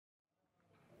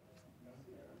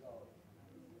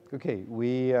Okay,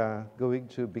 we are going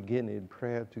to begin in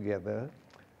prayer together.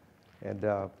 And,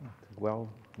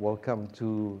 welcome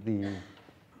to the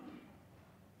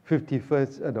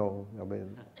 30th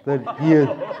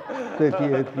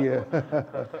year.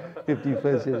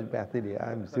 51st is Bethel.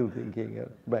 I'm still thinking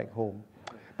back home.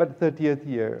 But 30th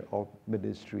year of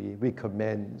ministry, we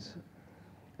commence.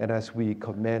 And as we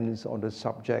commence on the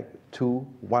subject 2,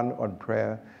 1 on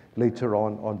prayer, later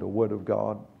on the Word of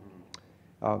God,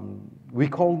 we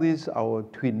call this our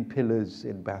twin pillars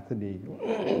in Bethany.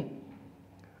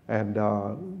 And,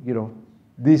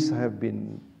 these have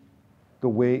been the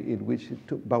way in which it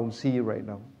took bouncy right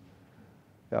now.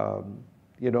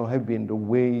 Have been the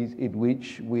ways in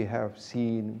which we have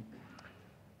seen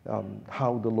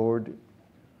how the Lord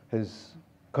has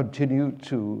continued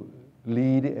to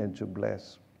lead and to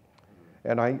bless.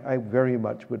 And I very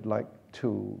much would like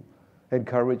to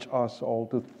encourage us all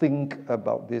to think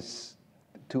about these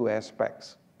two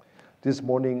aspects. This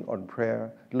morning on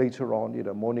prayer, later on in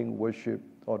the morning worship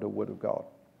or the Word of God.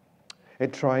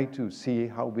 And try to see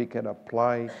how we can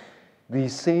apply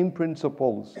these same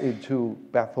principles into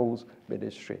Bethel's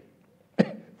ministry.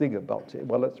 Think about it.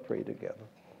 Well, let's pray together.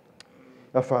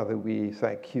 Our Father, we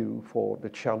thank you for the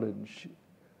challenge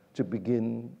to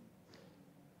begin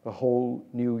a whole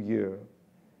new year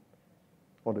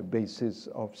on the basis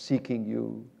of seeking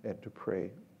you and to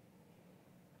pray.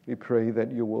 We pray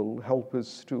that you will help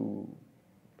us to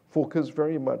focus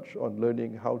very much on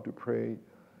learning how to pray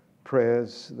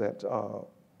prayers that are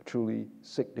truly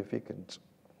significant.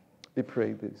 We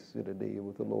pray this in the name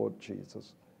of the Lord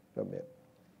Jesus. Amen.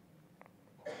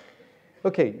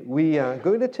 Okay, we are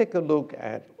going to take a look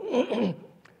at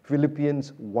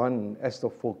Philippians 1 as the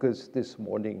focus this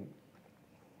morning.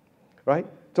 Right?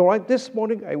 So this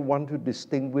morning I want to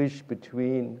distinguish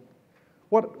between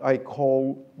what I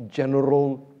call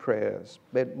general prayers.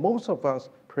 But most of us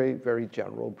pray very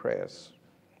general prayers.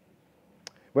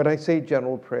 When I say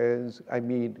general prayers, I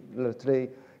mean, let's say,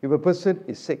 if a person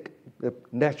is sick, the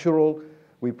natural,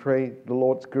 we pray the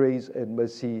Lord's grace and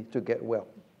mercy to get well.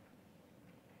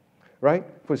 Right?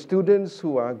 For students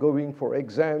who are going for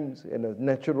exams, in a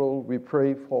natural, we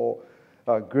pray for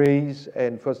grace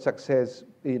and for success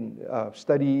in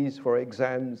studies, for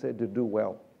exams, and to do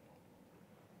well.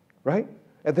 Right?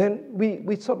 And then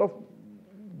we sort of,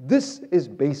 this is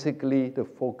basically the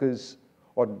focus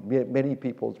on many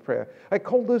people's prayer. I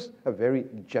call this a very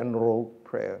general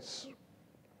prayers.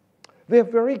 They're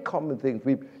very common things.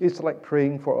 It's like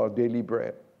praying for our daily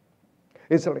bread.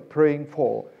 It's like praying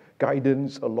for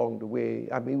guidance along the way.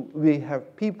 I mean, we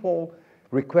have people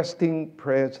requesting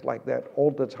prayers like that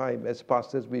all the time. As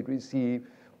pastors, we receive,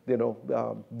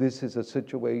 this is a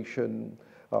situation,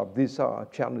 these are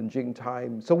challenging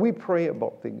times. So we pray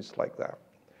about things like that.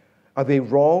 Are they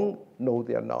wrong? No,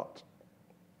 they are not.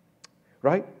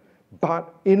 Right?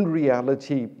 But in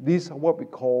reality, these are what we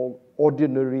call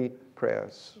ordinary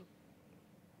prayers.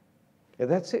 And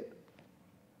that's it.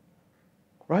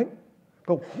 Right?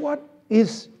 But what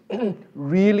is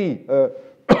really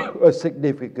a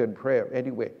significant prayer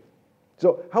anyway?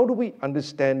 So how do we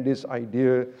understand this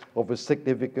idea of a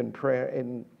significant prayer?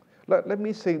 And let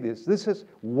me say this. This is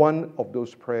one of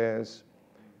those prayers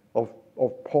of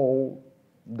Paul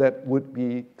that would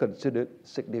be considered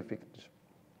significant.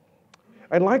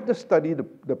 I like to study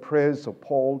the prayers of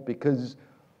Paul because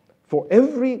for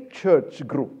every church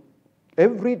group,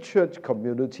 every church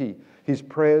community, his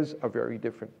prayers are very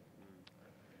different.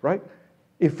 Right?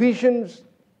 Ephesians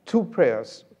 2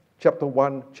 prayers, chapter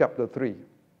 1, chapter 3.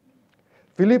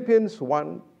 Philippians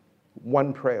 1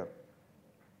 prayer.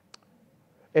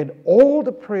 And all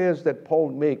the prayers that Paul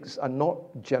makes are not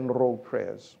general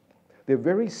prayers. They're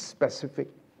very specific.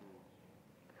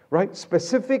 Right?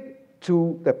 Specific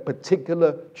to the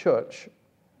particular church.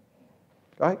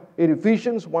 Right? In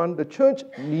Ephesians 1, the church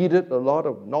needed a lot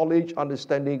of knowledge,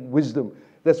 understanding, wisdom.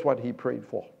 That's what he prayed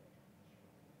for.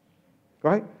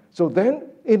 Right? So then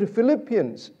in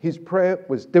Philippians, his prayer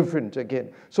was different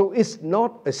again. So it's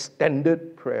not a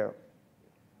standard prayer.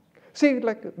 See,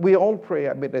 like we all pray.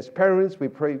 I mean, as parents, we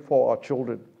pray for our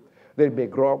children. They may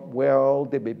grow up well,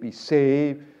 they may be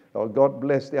saved, or God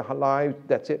bless their lives.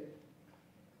 That's it.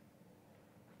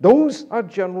 Those are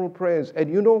general prayers.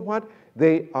 And you know what?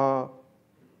 They are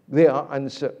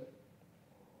answered.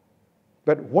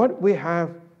 But what we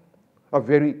have are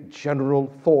very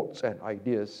general thoughts and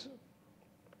ideas.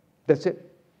 That's it.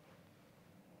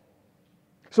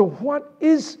 So what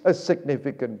is a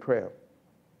significant prayer?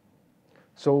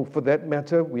 So for that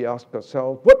matter, we ask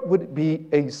ourselves, what would be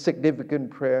a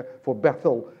significant prayer for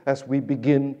Bethel as we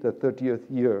begin the 30th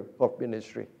year of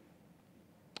ministry?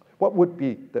 What would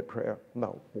be that prayer?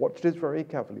 Now, watch this very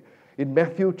carefully. In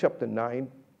Matthew chapter 9,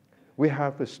 we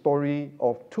have a story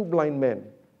of two blind men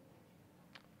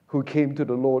who came to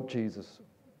the Lord Jesus.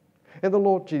 And the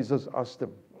Lord Jesus asked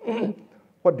them,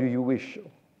 what do you wish?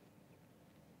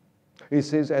 He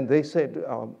says, and they said,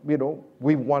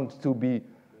 we want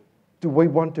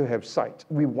to have sight.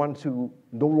 We want to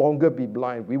no longer be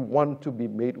blind. We want to be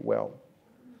made well.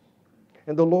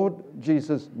 And the Lord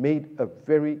Jesus made a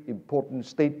very important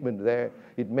statement there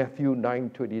in Matthew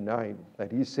 9:29,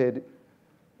 that he said,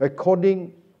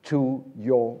 according to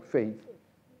your faith,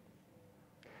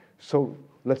 so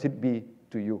let it be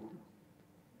to you.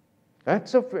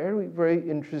 That's a very, very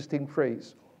interesting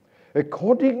phrase.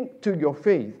 According to your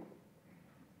faith,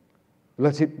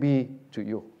 let it be to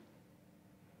you.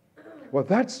 Well,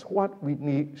 that's what we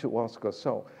need to ask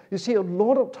ourselves. You see, a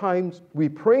lot of times we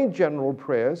pray general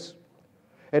prayers,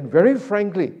 and very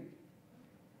frankly,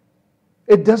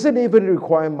 it doesn't even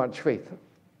require much faith.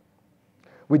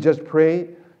 We just pray,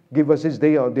 give us this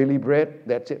day our daily bread,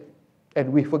 that's it.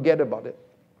 And we forget about it.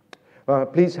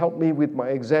 Please help me with my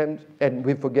exams, and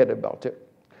we forget about it.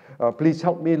 Please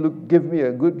help me, give me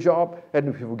a good job,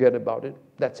 and we forget about it.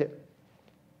 That's it.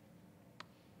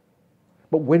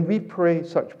 But when we pray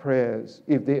such prayers,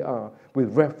 if they are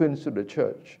with reference to the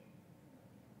church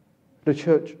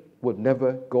will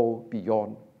never go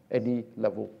beyond any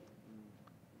level.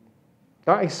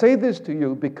 Now, I say this to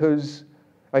you because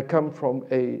I come from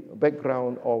a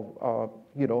background of,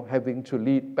 having to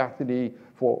lead Bethany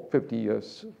for 50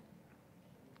 years.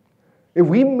 If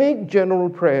we make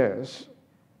general prayers,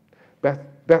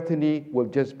 Bethany will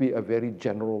just be a very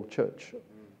general church.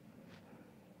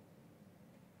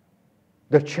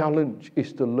 The challenge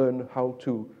is to learn how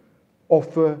to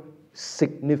offer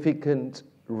significant,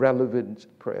 relevant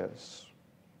prayers.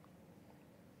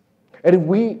 And if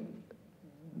we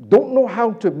don't know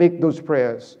how to make those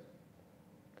prayers,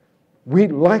 we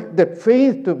lack that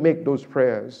faith to make those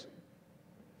prayers,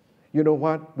 you know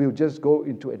what? We'll just go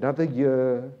into another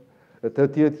year, the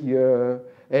 30th year,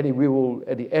 and we will,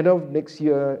 at the end of next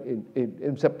year,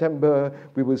 in September,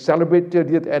 we will celebrate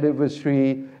 30th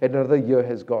anniversary, another year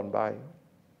has gone by.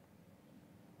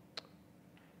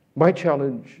 My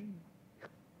challenge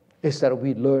is that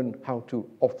we learn how to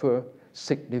offer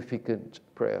significant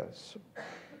prayers.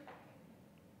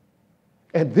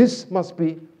 And this must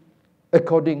be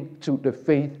according to the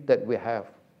faith that we have.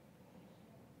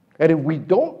 And if we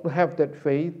don't have that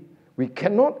faith, we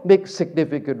cannot make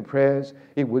significant prayers.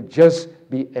 It would just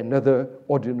be another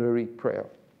ordinary prayer.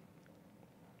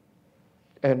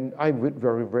 And I would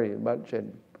very, very much,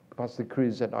 and Pastor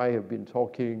Chris and I have been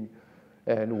talking,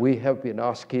 and we have been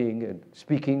asking and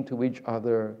speaking to each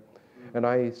other. And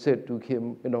I said to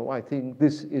him, I think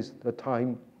this is the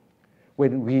time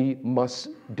when we must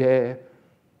dare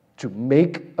to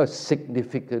make a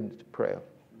significant prayer.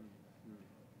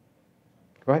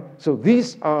 Right? So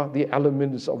these are the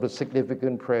elements of the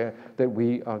significant prayer that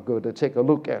we are going to take a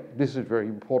look at. This is very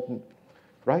important.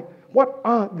 Right? What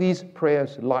are these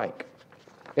prayers like?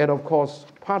 And of course,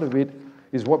 part of it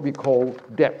is what we call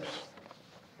depth.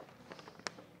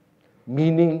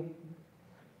 Meaning,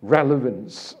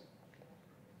 relevance.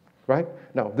 Right?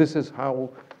 Now, this is how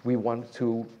we want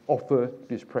to offer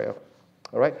this prayer.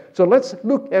 All right? So let's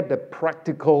look at the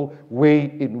practical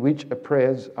way in which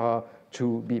prayers are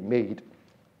to be made.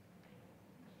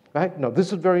 Right? Now,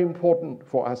 this is very important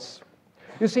for us.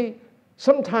 You see,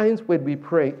 sometimes when we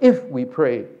pray, if we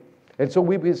pray, and so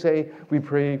we will say, we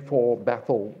pray for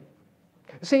Bethel.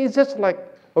 See, it's just like,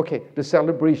 okay, the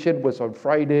celebration was on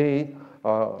Friday.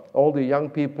 All the young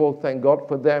people, thank God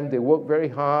for them. They worked very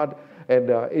hard, and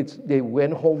they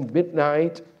went home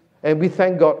midnight, and we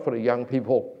thank God for the young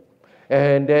people.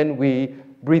 And then we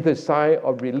breathe a sigh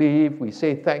of relief. We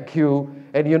say thank you,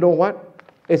 and you know what?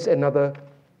 It's another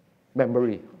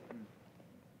memory.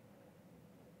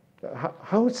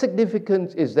 How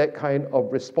significant is that kind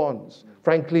of response?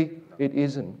 Frankly, it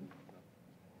isn't.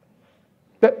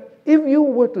 But if you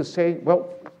were to say,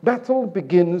 well, Bethel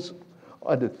begins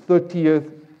on the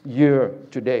 30th year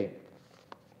today,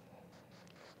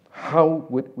 how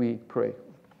would we pray?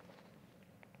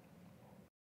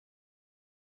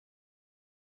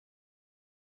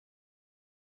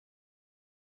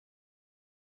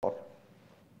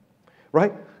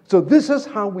 Right? So this is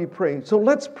how we pray. So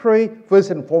let's pray first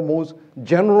and foremost,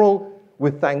 general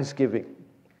with thanksgiving.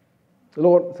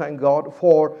 Lord, thank God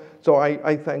for, so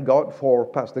I thank God for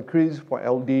Pastor Chris, for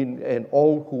Eldine, and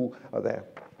all who are there.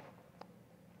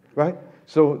 Right?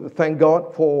 So thank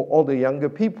God for all the younger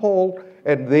people,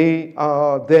 and they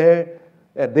are there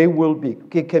And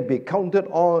it can be counted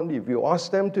on. If you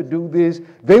ask them to do this,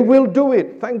 they will do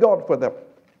it. Thank God for them.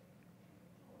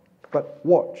 But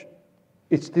watch,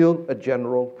 it's still a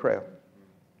general prayer.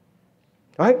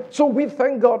 Right? So we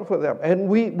thank God for them. And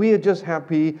we are just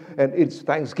happy. And it's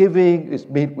Thanksgiving. It's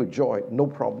made with joy. No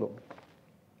problem.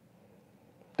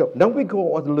 So now we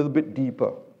go on a little bit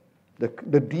deeper.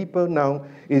 The deeper now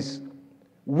is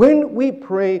when we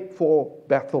pray for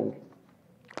Bethel,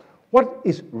 what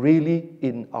is really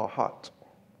in our heart?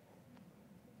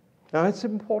 Now it's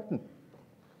important,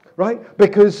 right?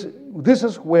 Because this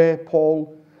is where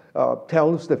Paul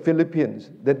tells the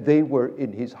Philippians that they were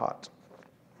in his heart.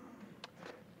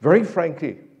 Very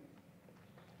frankly,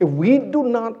 if we do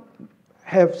not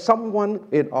have someone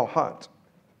in our heart,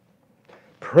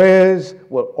 prayers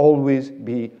will always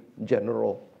be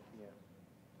general.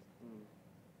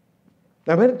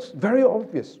 I mean, it's very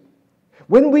obvious.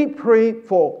 When we pray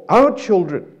for our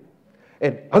children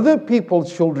and other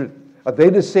people's children, are they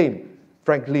the same?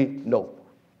 Frankly, no.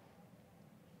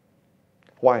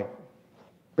 Why?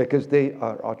 Because they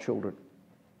are our children.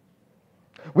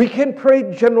 We can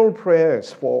pray general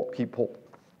prayers for people.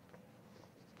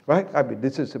 Right? I mean,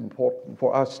 this is important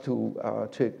for us to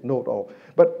take note of.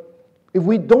 But if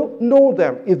we don't know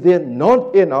them, if they're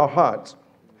not in our hearts,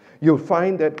 you'll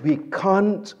find that we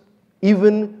can't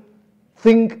even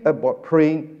think about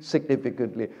praying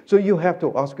significantly. So you have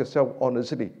to ask yourself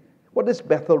honestly, what does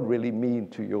Bethel really mean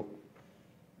to you?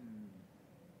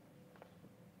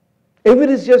 If it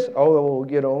is just,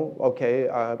 okay,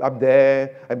 I'm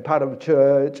there, I'm part of the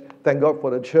church, thank God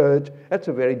for the church, that's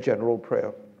a very general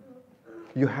prayer.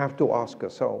 You have to ask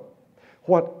yourself,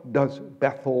 what does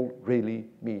Bethel really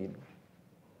mean?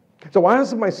 So I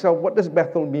asked myself, what does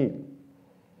Bethel mean?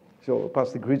 So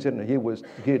Pastor Christian,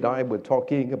 he and I were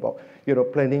talking about,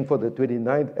 planning for the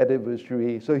 29th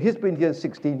anniversary. So he's been here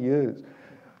 16 years.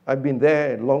 I've been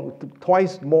there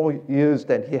twice more years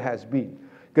than he has been,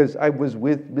 because I was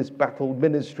with this Bethel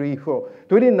ministry for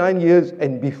 29 years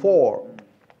and before.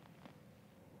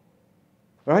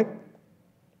 Right?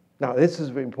 Now, this is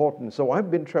very important. So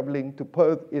I've been traveling to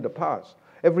Perth in the past,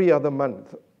 every other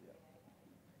month,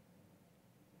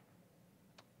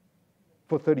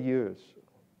 for 30 years.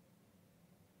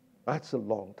 That's a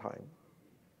long time.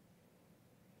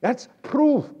 That's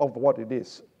proof of what it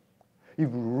is. If you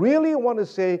really want to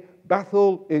say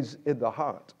Bethel is in the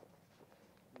heart,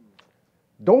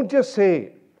 don't just say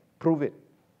it, prove it.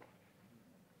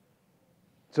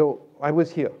 So I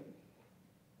was here,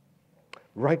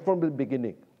 right from the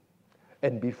beginning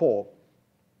and before,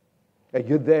 and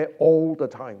you're there all the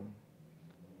time.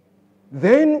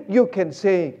 Then you can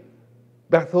say,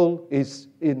 Bethel is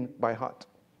in my heart.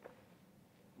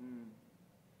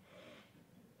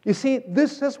 You see,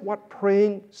 this is what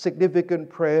praying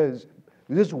significant prayers,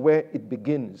 this is where it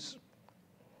begins.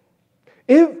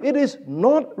 If it is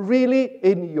not really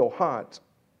in your heart,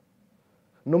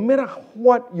 no matter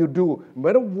what you do, no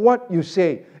matter what you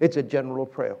say, it's a general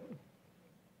prayer.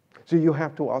 So you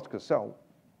have to ask yourself,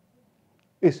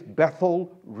 is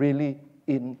Bethel really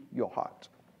in your heart?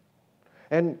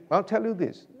 And I'll tell you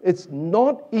this, it's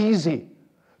not easy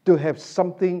to have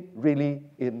something really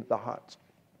in the heart.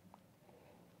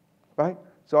 Right?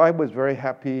 So I was very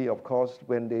happy, of course,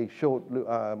 when they showed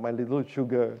my little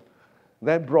sugar.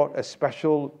 That brought a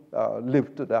special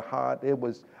lift to the heart.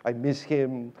 I miss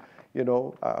him,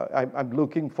 I'm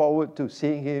looking forward to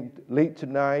seeing him late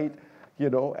tonight,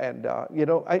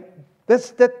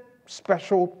 that's that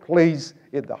special place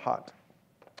in the heart.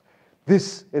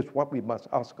 This is what we must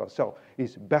ask ourselves.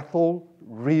 Is Bethel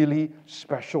really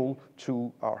special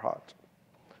to our heart?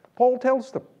 Paul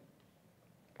tells them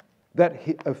that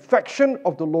the affection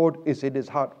of the Lord is in his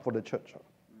heart for the church.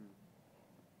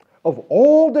 Of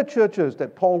all the churches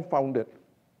that Paul founded,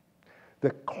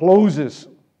 the closest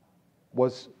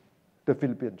was the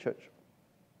Philippian church.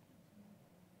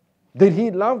 Did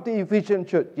he love the Ephesian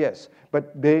church? Yes.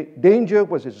 But the danger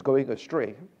was it's going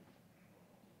astray.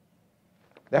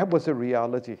 That was a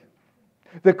reality.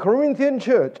 The Corinthian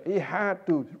church, he had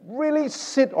to really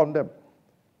sit on them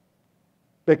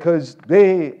because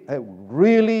they are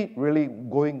really, really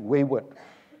going wayward.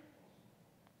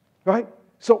 Right?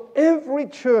 So every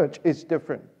church is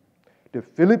different. The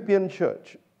Philippian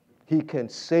church, he can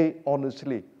say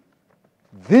honestly,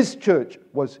 this church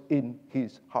was in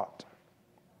his heart.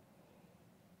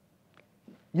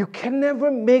 You can never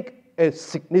make a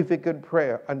significant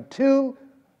prayer until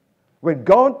when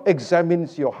God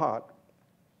examines your heart,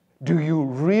 do you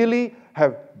really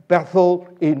have Bethel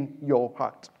in your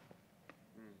heart?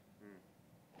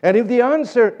 And if the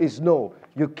answer is no,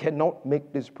 You cannot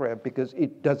make this prayer because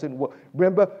it doesn't work.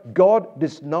 Remember, God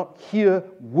does not hear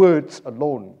words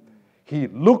alone. He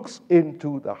looks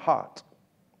into the heart.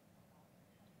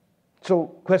 So,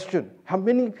 question, how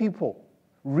many people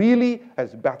really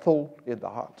has Bethel in the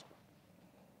heart?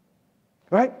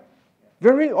 Right?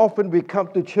 Very often we come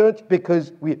to church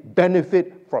because we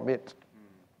benefit from it.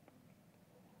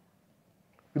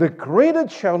 The greater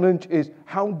challenge is,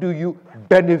 how do you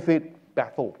benefit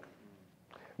Bethel?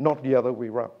 Not the other way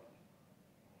around.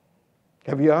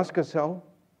 Have you asked yourself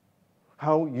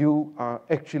how you are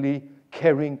actually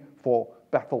caring for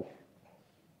Bethel?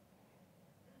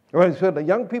 Right, so the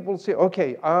young people say,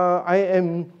 okay,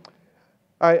 I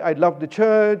love the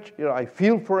church, I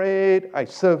feel for it, I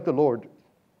serve the Lord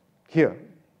here.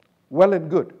 Well and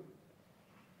good.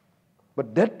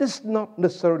 But that does not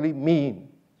necessarily mean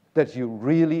that you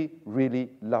really, really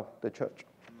love the church.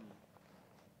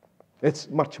 It's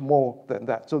much more than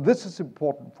that. So this is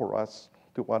important for us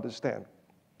to understand,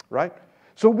 right?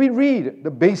 So we read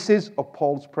the basis of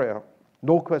Paul's prayer.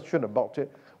 No question about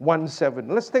it. 1:7.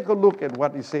 Let's take a look at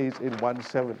what he says in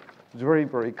 1:7. It's very,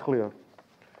 very clear.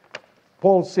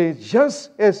 Paul says,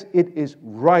 just as it is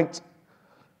right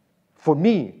for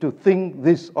me to think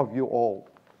this of you all.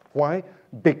 Why?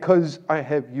 Because I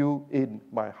have you in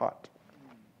my heart.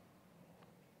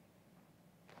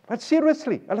 But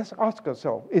seriously, let's ask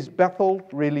ourselves, is Bethel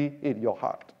really in your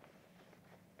heart?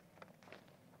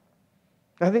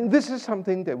 I think this is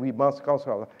something that we must ask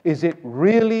ourselves. Is it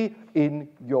really in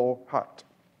your heart?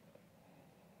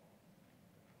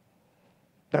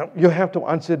 Now, you have to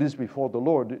answer this before the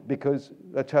Lord, because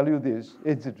I tell you this,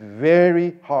 it's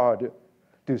very hard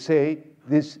to say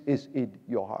this is in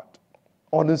your heart.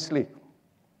 Honestly.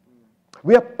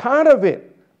 We are part of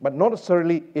it, but not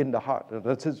necessarily in the heart. And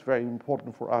that is very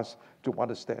important for us to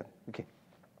understand. Okay.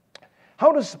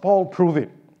 How does Paul prove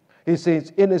it? He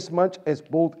says, inasmuch as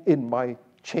both in my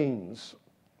chains.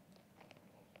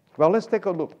 Well, let's take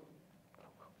a look.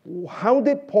 How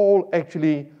did Paul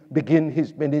actually begin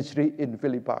his ministry in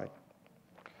Philippi?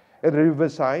 At the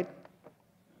riverside.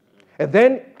 And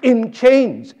then in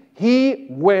chains, he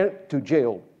went to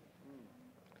jail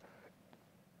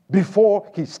before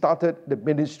he started the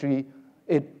ministry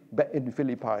in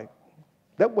Philippi.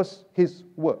 That was his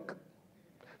work.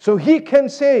 So he can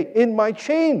say, in my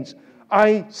chains,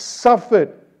 I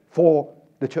suffered for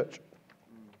the church.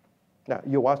 Now,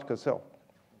 you ask yourself,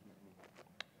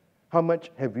 how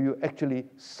much have you actually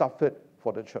suffered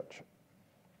for the church?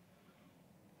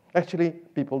 Actually,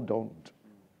 people don't.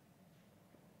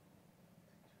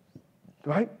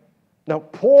 Right? Now,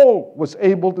 Paul was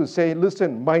able to say,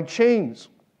 listen, my chains.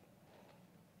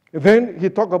 Then he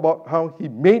talked about how he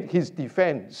made his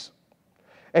defense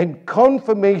and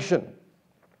confirmation,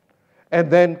 and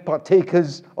then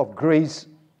partakers of grace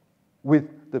with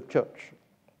the church.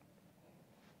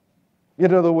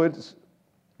 In other words,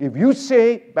 if you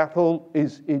say Bethel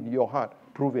is in your heart,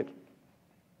 prove it.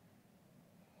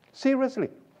 Seriously.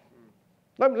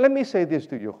 Let me say this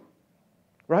to you.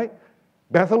 Right?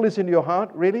 Bethel is in your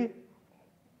heart, really?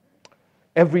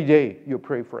 Every day you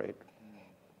pray for it.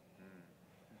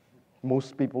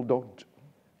 Most people don't.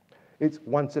 It's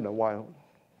once in a while.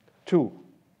 2,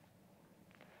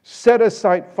 set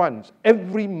aside funds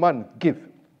every month, give.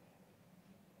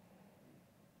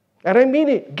 And I mean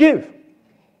it, give.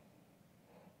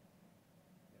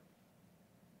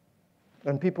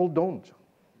 And people don't.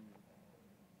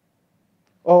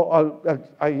 Oh,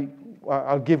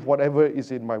 I'll give whatever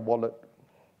is in my wallet.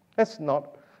 That's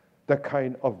not the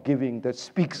kind of giving that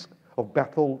speaks of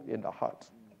Bethel in the heart.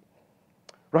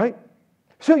 Right?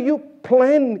 So you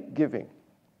plan giving.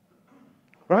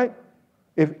 Right?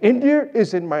 If India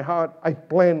is in my heart, I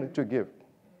plan to give.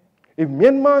 If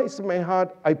Myanmar is in my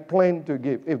heart, I plan to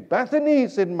give. If Bethany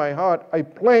is in my heart, I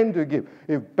plan to give.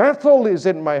 If Bethel is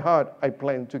in my heart, I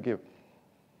plan to give.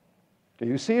 Are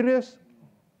you serious?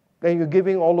 Then you're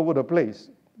giving all over the place.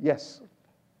 Yes.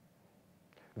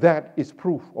 That is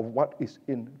proof of what is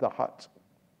in the heart.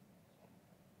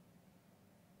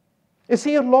 You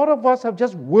see, a lot of us have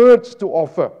just words to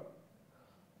offer.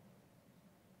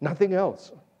 Nothing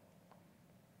else.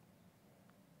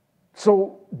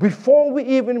 So before we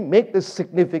even make this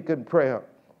significant prayer,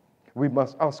 we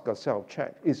must ask ourselves,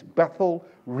 check, is Bethel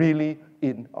really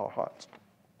in our hearts?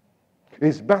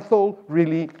 Is Bethel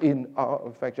really in our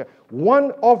affection?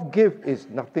 One-off gift is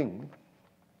nothing.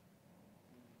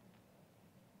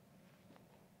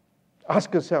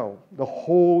 Ask yourself, the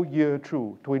whole year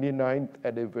through, 29th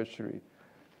anniversary,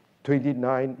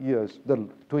 29 years, the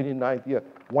 29th year,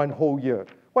 one whole year,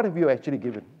 what have you actually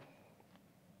given?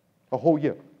 A whole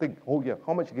year. Think, whole year.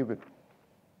 How much given?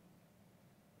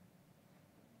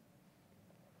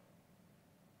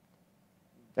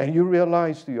 And you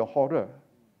realize to your horror,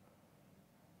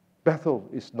 Bethel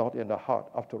is not in the heart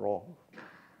after all.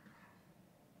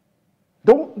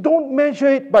 Don't measure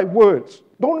it by words.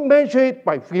 Don't measure it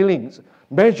by feelings.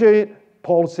 Measure it,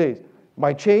 Paul says,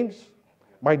 my change,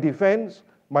 my defense,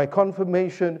 my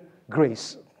confirmation,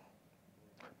 grace.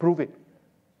 Prove it.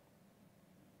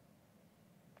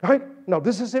 Right? Now,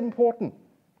 this is important.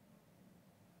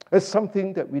 It's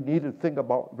something that we need to think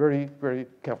about very, very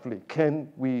carefully. Can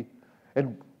we?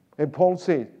 And Paul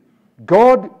says,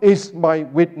 God is my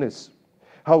witness,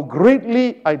 how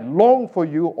greatly I long for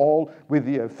you all with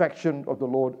the affection of the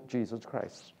Lord Jesus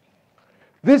Christ.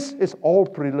 This is all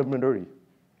preliminary.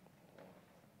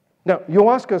 Now, you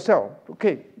ask yourself,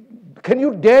 okay, can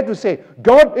you dare to say,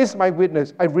 God is my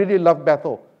witness, I really love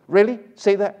Bethel? Really?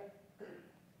 Say that?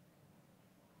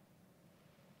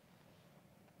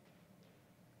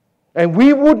 And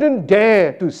we wouldn't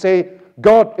dare to say,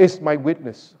 God is my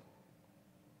witness.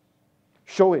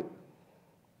 Show it.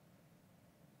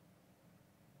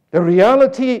 The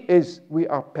reality is we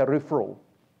are peripheral.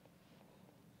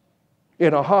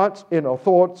 In our hearts, in our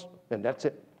thoughts, and that's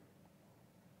it.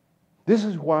 This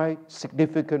is why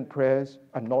significant prayers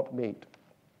are not made.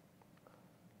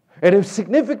 And if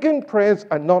significant prayers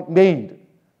are not made,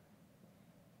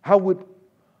 how would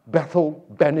Bethel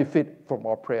benefit from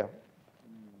our prayer?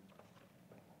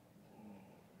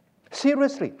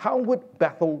 Seriously, how would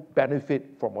Bethel benefit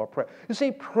from our prayer? You see,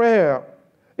 prayer,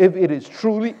 if it is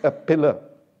truly a pillar,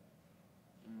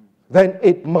 then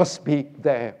it must be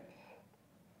there.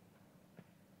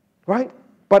 Right?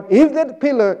 But if that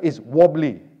pillar is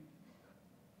wobbly,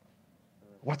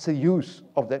 what's the use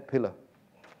of that pillar?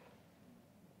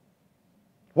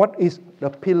 What is the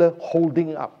pillar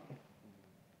holding up?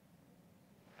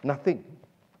 Nothing.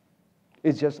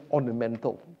 It's just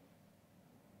ornamental.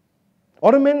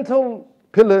 Ornamental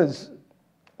pillars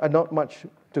are not much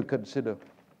to consider.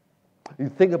 You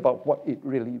think about what it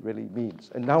really, really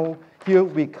means. And now here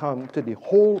we come to the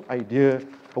whole idea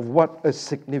of what a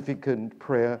significant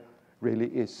prayer really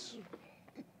is.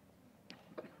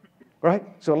 Right?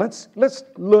 So let's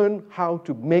learn how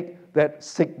to make that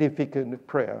significant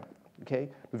prayer. Okay?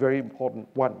 Very important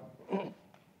one.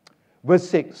 Verse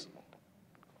 6.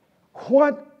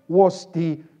 What was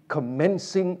the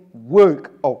commencing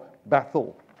work of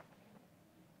Bethel?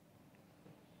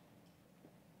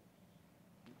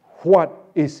 What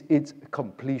is its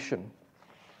completion?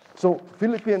 So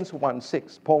Philippians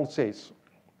 1:6, Paul says,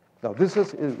 now this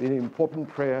is an important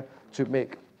prayer to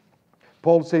make.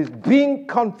 Paul says, being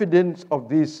confident of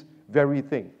this very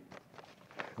thing,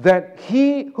 that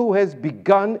he who has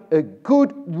begun a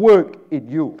good work in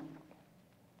you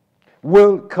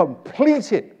will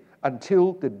complete it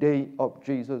until the day of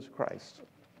Jesus Christ.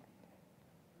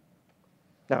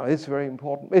 Now, it's very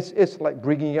important. It's like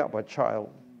bringing up a child,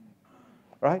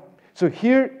 right? So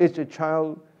here is a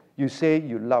child you say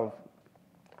you love,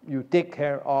 you take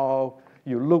care of,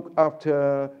 you look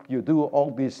after, you do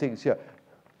all these things here.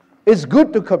 It's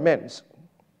good to commence.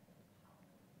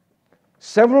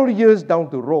 Several years down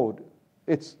the road,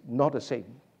 it's not the same.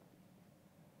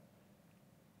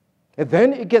 And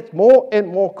then it gets more and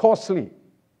more costly.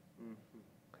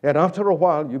 And after a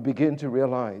while, you begin to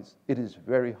realize it is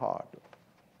very hard.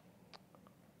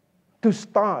 To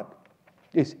start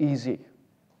is easy.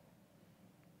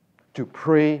 To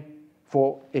pray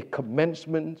for a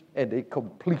commencement and a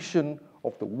completion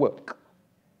of the work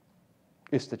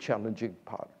is the challenging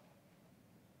part.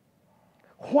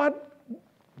 What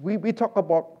we talk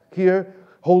about here,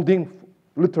 holding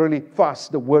literally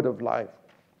fast the word of life.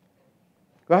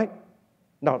 Right?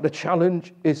 Now, the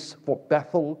challenge is for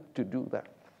Bethel to do that.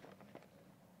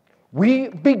 We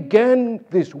began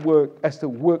this work as the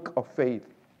work of faith,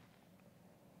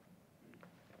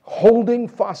 holding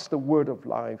fast the word of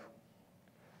life,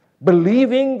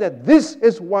 believing that this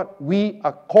is what we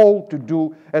are called to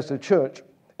do as a church,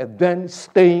 and then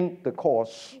staying the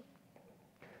course.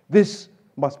 This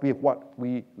must be what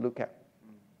we look at.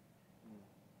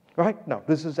 Right? Now,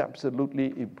 this is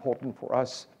absolutely important for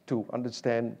us to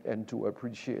understand and to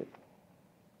appreciate.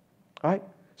 Right?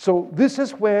 So this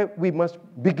is where we must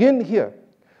begin here.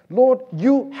 Lord,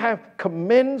 you have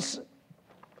commenced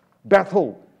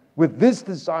Bethel with this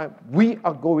desire. We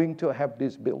are going to have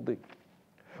this building.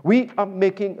 We are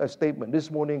making a statement.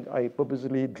 This morning, I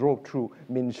purposely drove through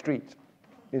Main Street.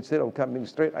 Instead of coming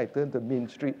straight, I turned to Main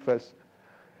Street first.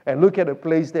 And look at the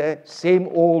place there, same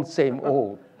old, same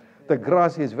old. The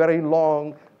grass is very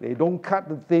long. They don't cut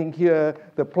the thing here.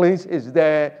 The place is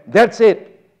there. That's it.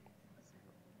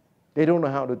 They don't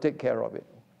know how to take care of it.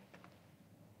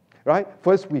 Right?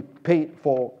 First, we paid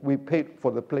for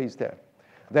the place there.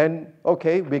 Then,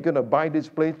 okay, we're going to buy this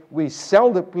place. We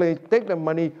sell the place, take the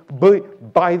money,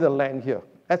 buy the land here.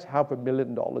 That's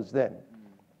 $500,000 then.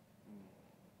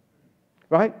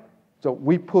 Right? So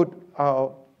we put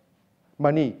our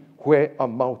money where our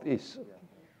mouth is.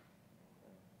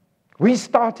 We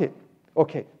started.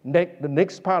 Okay, the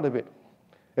next part of it.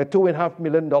 At $2.5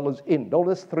 million in.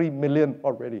 That's $3 million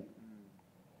already.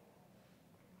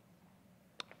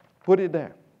 Put it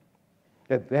there.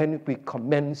 And then we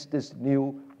commence this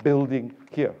new building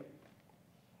here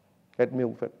at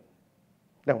Milford.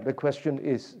 Now, the question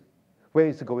is, where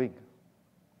is it going?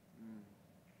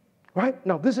 Right?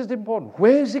 Now, this is important.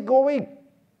 Where is it going?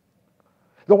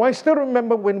 Though I still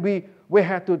remember when we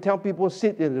had to tell people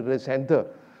sit in the center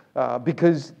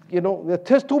because, the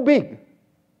church too big.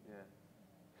 Yeah.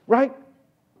 Right?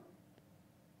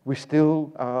 We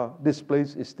still, this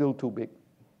place is still too big.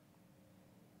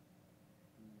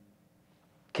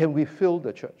 Can we fill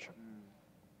the church?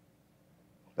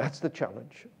 That's the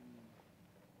challenge.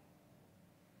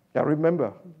 Now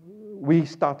remember, we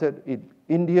started in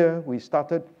India, we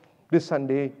started this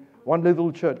Sunday, one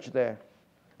little church there,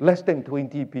 less than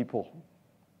 20 people.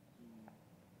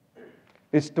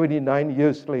 It's 29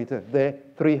 years later, there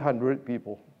 300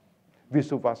 people.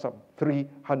 Visuvasam,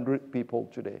 300 people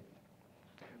today.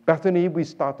 Bethany, we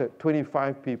started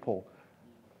 25 people.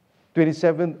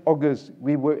 27th August,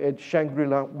 we were at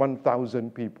Shangri-La,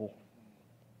 1,000 people.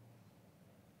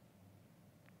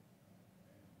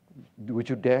 Would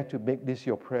you dare to make this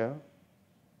your prayer?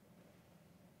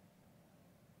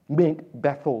 Make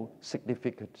Bethel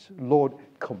significant. Lord,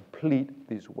 complete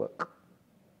this work.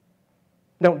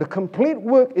 Now, the complete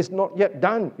work is not yet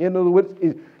done. In other words,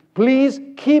 please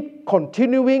keep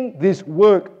continuing this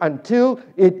work until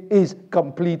it is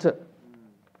completed.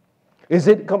 Is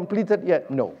it completed yet?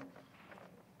 No.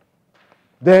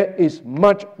 There is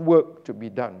much work to be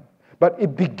done. But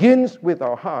it begins with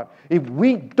our heart. If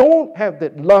we don't have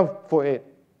that love for it,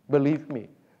 believe me,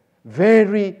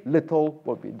 very little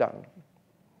will be done.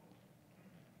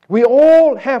 We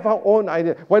all have our own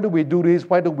ideas. Why do we do this?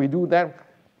 Why do we do that?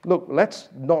 Look, let's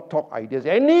not talk ideas.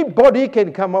 Anybody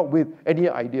can come up with any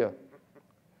idea.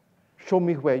 Show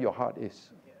me where your heart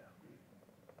is.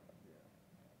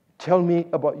 Tell me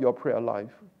about your prayer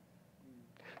life.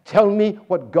 Tell me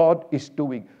what God is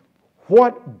doing.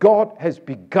 What God has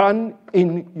begun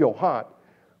in your heart,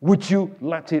 would you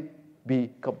let it be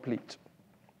complete?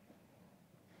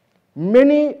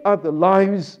 Many are the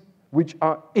lives which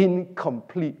are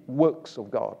incomplete works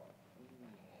of God.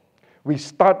 We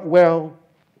start well,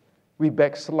 we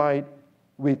backslide,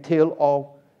 we tail off,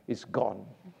 it's gone.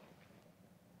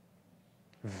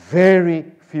 Very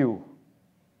few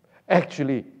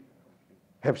actually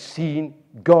have seen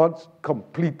God's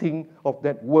completing of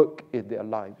that work in their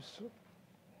lives.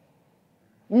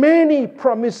 Many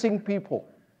promising people.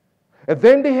 And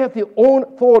then they have their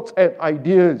own thoughts and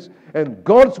ideas, and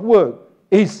God's work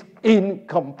is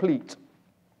incomplete.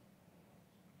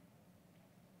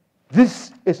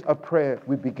 This is a prayer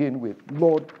we begin with.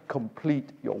 Lord, complete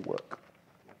your work.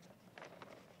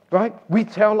 Right? We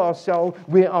tell ourselves,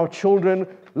 may our children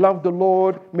love the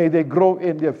Lord, may they grow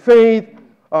in their faith,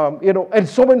 and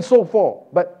so on and so forth.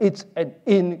 But it's an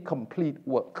incomplete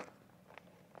work.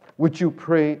 Would you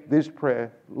pray this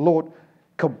prayer? Lord,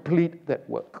 complete that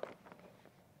work.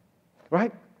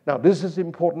 Right? Now, this is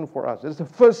important for us. This is the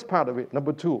first part of it.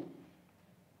 Number 2.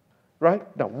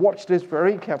 Right? Now, watch this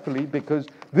very carefully because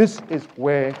this is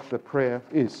where the prayer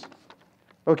is.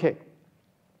 Okay.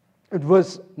 At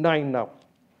verse 9 now.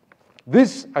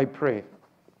 This I pray.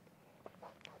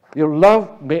 Your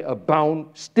love may abound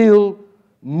still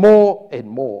more and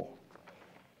more.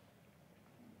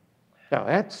 Now,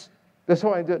 that's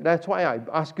why I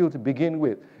ask you to begin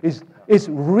with. Is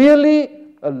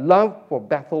really a love for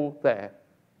Bethel there.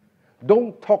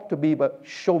 Don't talk to me, but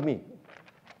show me.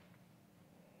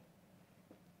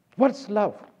 What's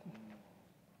love?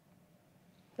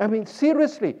 I mean,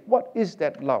 seriously, what is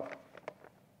that love?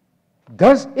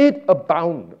 Does it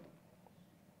abound?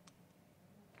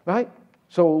 Right?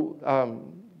 So,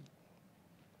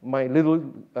 my little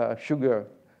sugar,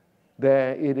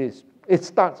 there it is. It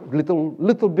starts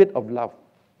little bit of love,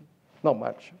 not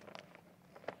much.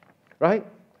 Right?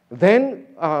 Then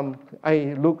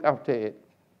I look after it.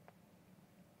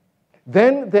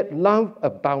 Then that love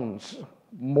abounds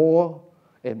more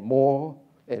and more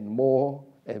and more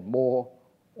and more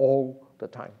all the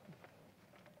time.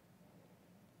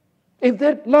 If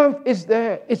that love is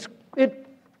there,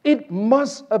 it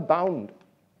must abound.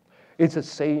 It's the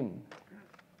same.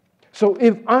 So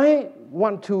if I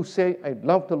want to say, I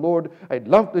love the Lord, I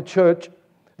love the church,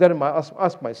 then I must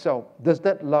ask myself, does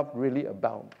that love really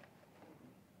abound?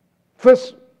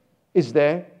 First is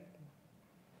there.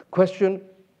 Question,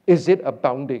 is it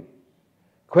abounding?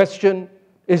 Question,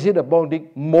 is it abounding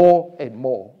more and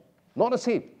more? Not the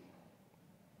same.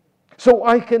 So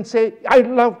I can say, I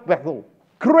love Bethel.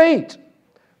 Great.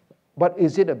 But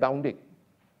is it abounding?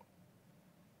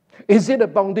 Is it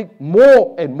abounding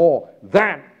more and more?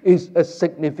 That is a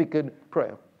significant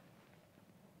prayer.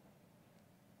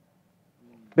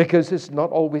 Because it's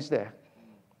not always there.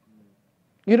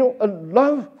 You know, a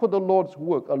love for the Lord's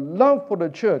work, a love for the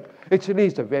church, actually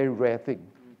is a very rare thing.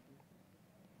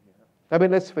 I mean,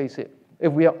 let's face it.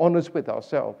 If we are honest with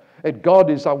ourselves, and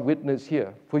God is our witness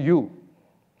here for you,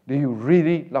 do you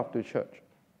really love the church?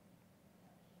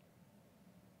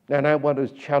 And I want to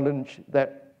challenge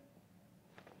that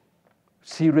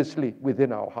seriously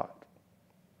within our heart.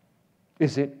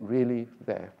 Is it really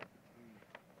there?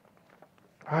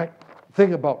 All right,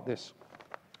 think about this.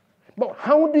 But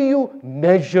how do you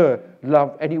measure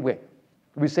love anyway?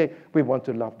 We say we want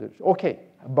to love this. Okay,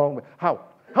 how?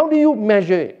 How do you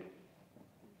measure it?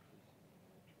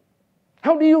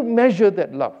 How do you measure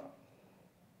that love?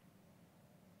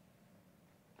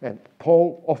 And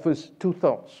Paul offers two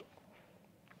thoughts.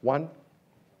 One,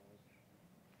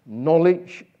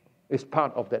 knowledge is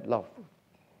part of that love.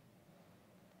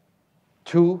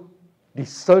 Two,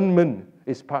 discernment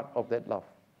is part of that love.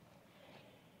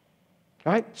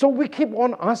 Right? So we keep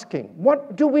on asking,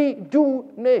 what do we do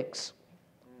next?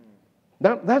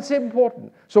 That's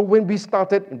important. So when we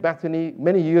started in Bethany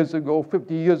many years ago,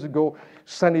 50 years ago,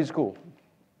 Sunday school.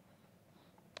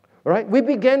 Right? We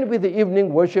began with the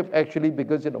evening worship actually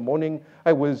because in the morning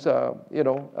I was,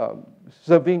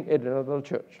 serving in another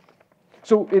church.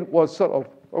 So it was sort of,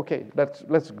 okay,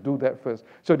 let's do that first.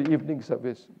 So the evening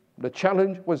service, the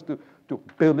challenge was to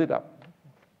build it up.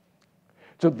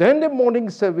 So then the morning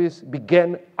service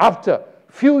began after,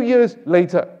 a few years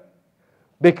later,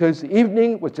 because the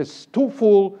evening was just too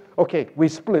full. Okay, we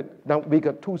split. Now we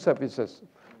got two services,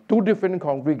 two different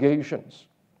congregations.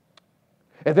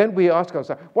 And then we ask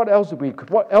ourselves, what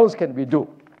else can we do?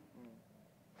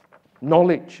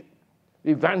 Knowledge,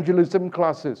 evangelism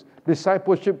classes,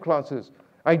 discipleship classes.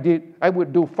 I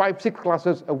would do 5-6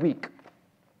 classes a week,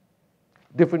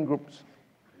 different groups.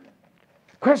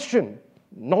 Question,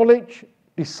 knowledge,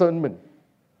 discernment.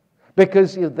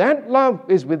 Because if that love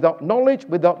is without knowledge,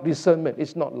 without discernment,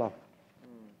 it's not love.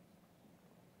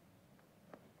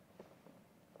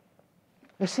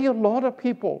 I see a lot of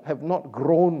people have not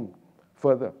grown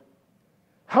further.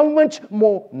 How much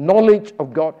more knowledge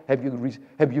of God have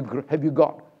you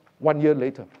got 1 year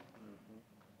later?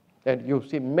 And you'll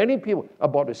see many people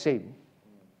about the same.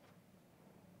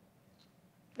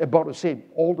 About the same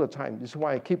all the time. This is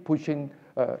why I keep pushing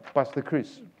Pastor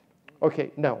Chris.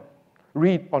 Okay, now,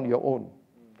 read on your own.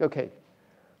 Okay,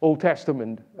 Old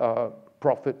Testament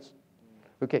prophets.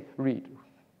 Okay, read.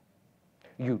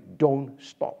 You don't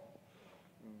stop.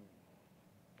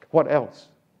 What else?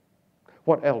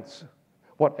 What else?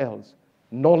 What else?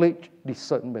 Knowledge,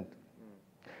 discernment.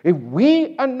 If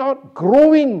we are not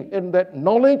growing in that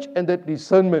knowledge and that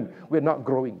discernment, we're not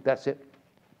growing. That's it.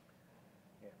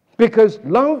 Because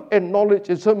love and knowledge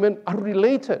and discernment are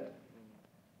related.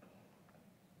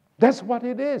 That's what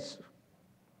it is.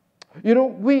 You know,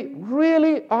 we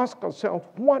really ask ourselves,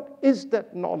 what is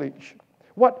that knowledge?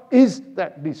 What is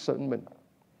that discernment?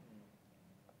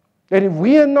 And if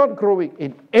we are not growing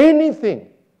in anything,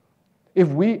 if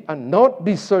we are not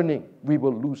discerning, we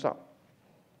will lose out.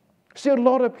 See, a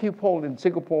lot of people in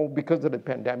Singapore, because of the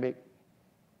pandemic,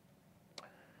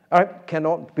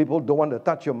 people don't want to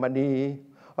touch your money.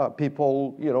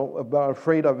 People, are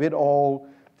afraid of it all.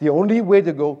 The only way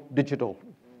to go, digital.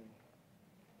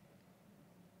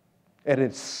 And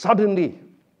it's suddenly,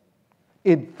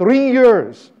 in 3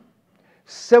 years,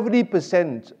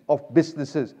 70% of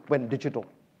businesses went digital.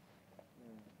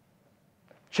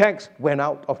 Checks went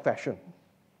out of fashion.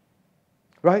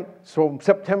 Right? So from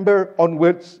September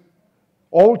onwards,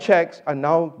 all checks are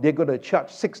now, they're going to charge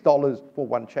 $6 for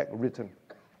one check written.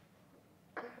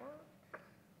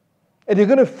 And they're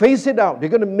going to phase it out. They're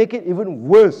going to make it even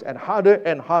worse and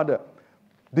harder.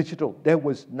 Digital. There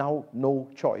was now no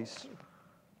choice.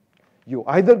 You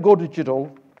either go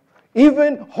digital,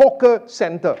 even hawker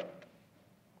center.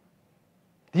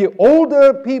 The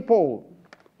older people,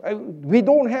 we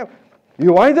don't have,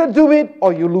 you either do it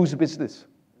or you lose business.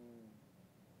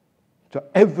 So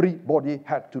everybody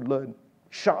had to learn,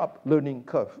 sharp learning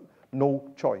curve, no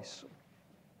choice.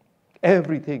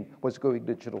 Everything was going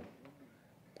digital.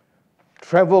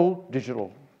 Travel,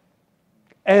 digital.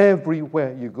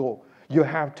 Everywhere you go, you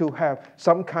have to have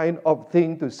some kind of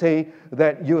thing to say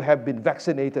that you have been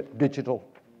vaccinated, digital.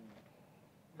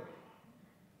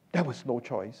 There was no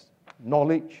choice.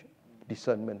 Knowledge,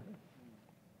 discernment.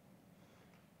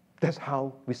 That's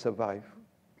how we survive.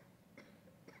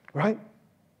 Right?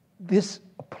 This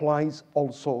applies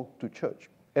also to church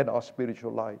and our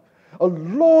spiritual life. A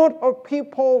lot of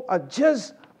people are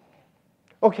just,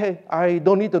 okay, I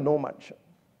don't need to know much.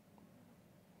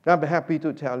 I'm happy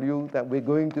to tell you that we're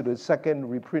going to the second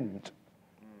reprint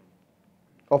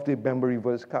of the memory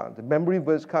verse card. The memory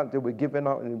verse card that were given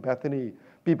out in Bethany,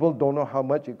 people don't know how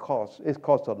much it costs. It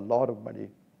costs a lot of money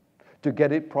to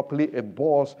get it properly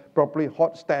embossed, properly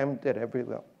hot stamped and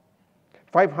everything.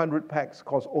 500 packs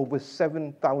cost over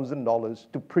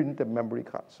 $7,000 to print the memory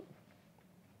cards.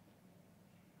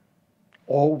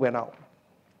 All went out.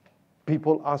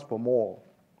 People asked for more.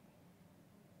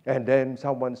 And then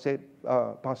someone said,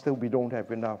 Pastor, we don't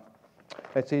have enough.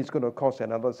 I say it's going to cost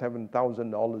another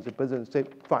 $7,000. The person said,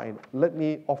 fine, let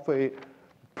me offer it,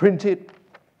 print it,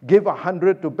 give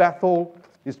 100 to Bethel.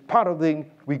 It's part of the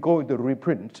thing. We go into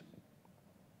reprint.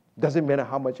 Doesn't matter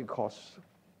how much it costs.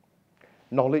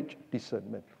 Knowledge,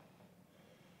 discernment.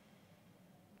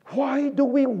 Why do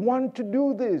we want to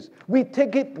do this? We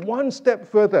take it one step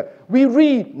further. We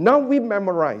read, now we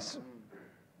memorize.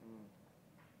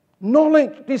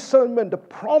 Knowledge, discernment. The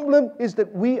problem is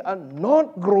that we are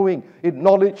not growing in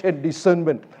knowledge and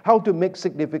discernment. How to make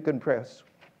significant prayers.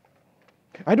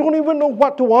 I don't even know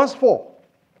what to ask for.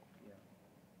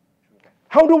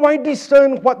 How do I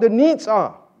discern what the needs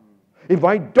are? If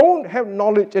I don't have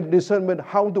knowledge and discernment,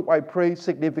 how do I pray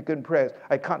significant prayers?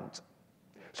 I can't.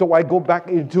 So I go back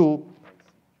into,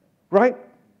 right?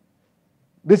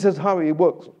 This is how it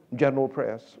works, general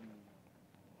prayers.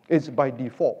 It's by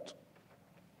default.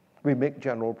 We make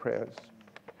general prayers,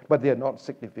 but they are not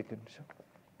significant.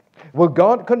 Will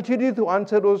God continue to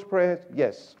answer those prayers?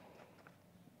 Yes.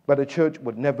 But the church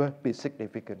would never be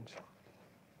significant.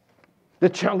 The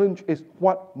challenge is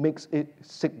what makes it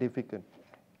significant.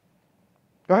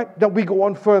 Right? Then we go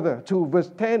on further to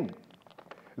verse 10.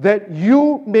 That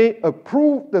you may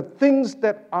approve the things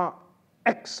that are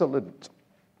excellent.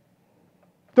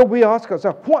 So we ask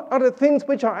ourselves, what are the things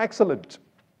which are excellent?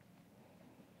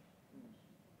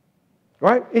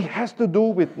 Right? It has to do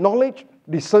with knowledge,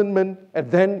 discernment,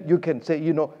 and then you can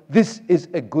say, this is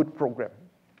a good program.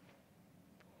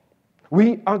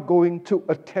 We are going to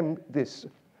attempt this.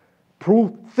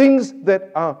 Prove things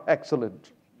that are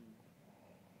excellent.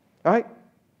 Right?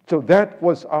 So that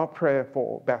was our prayer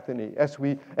for Bethany as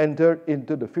we enter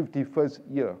into the 51st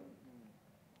year.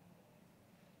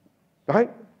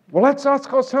 Right? Well, let's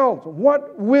ask ourselves,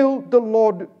 what will the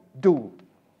Lord do?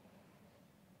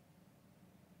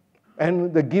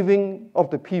 And the giving of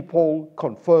the people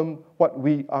confirm what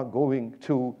we are going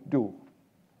to do.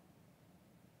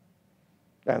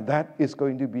 And that is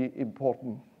going to be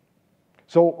important.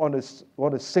 So on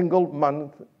a single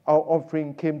month, our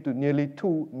offering came to nearly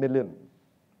 $2 million.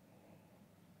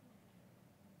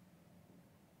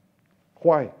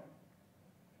 Why?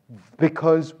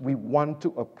 Because we want to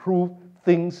approve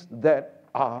things that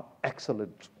are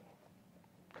excellent.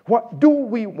 What do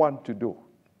we want to do?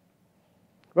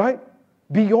 Right?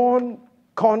 Beyond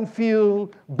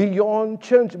cornfield, beyond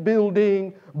church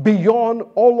building, beyond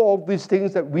all of these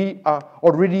things that we are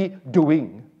already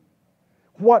doing.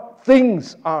 What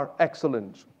things are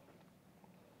excellent?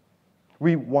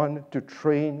 We want to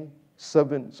train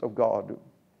servants of God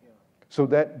so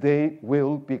that they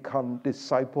will become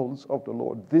disciples of the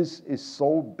Lord. This is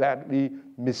so badly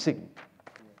missing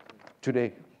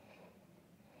today.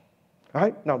 All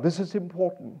right? Now, this is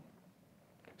important.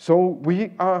 So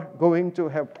we are going to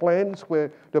have plans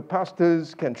where the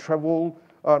pastors can travel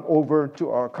over to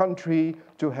our country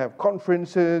to have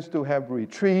conferences, to have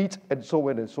retreats, and so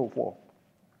on and so forth.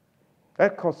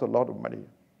 That costs a lot of money.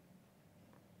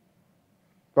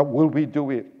 But will we do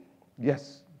it?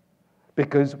 Yes,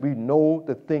 because we know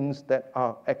the things that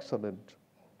are excellent.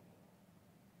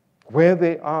 Where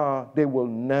they are, they will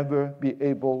never be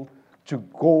able to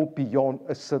go beyond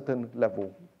a certain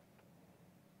level.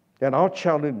 And our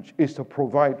challenge is to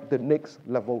provide the next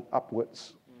level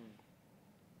upwards.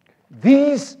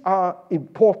 These are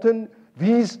important,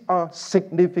 these are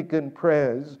significant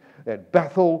prayers that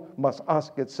Bethel must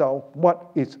ask itself, what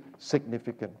is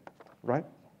significant, right?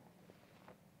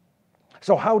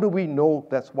 So how do we know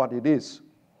that's what it is?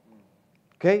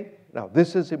 Okay, now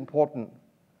this is important.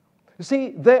 You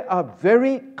see, there are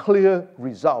very clear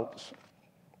results.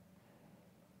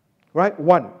 Right?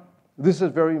 One, this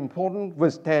is very important,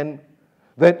 verse 10,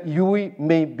 that you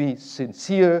may be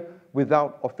sincere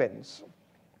without offense.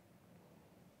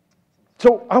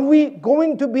 So are we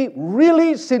going to be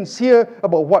really sincere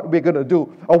about what we're going to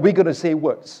do? Or are we going to say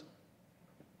words?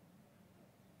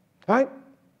 Right?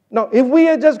 Now, if we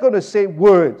are just going to say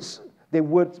words, the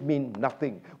words mean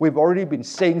nothing. We've already been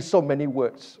saying so many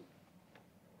words.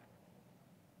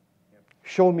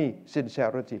 Show me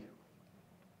sincerity.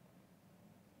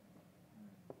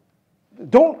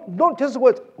 Don't just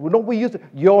words. Don't we use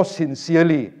yours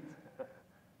sincerely?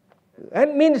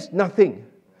 That means nothing.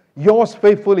 Yours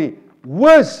faithfully.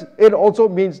 Worse, it also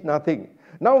means nothing.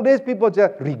 Nowadays, people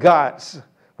just regards,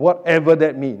 whatever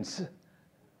that means.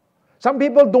 Some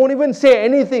people don't even say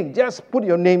anything. Just put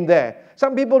your name there.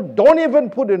 Some people don't even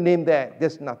put a name there.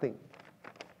 There's nothing.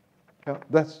 Yeah,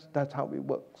 that's how it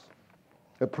works.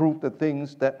 Approve the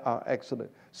things that are excellent,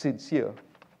 sincere.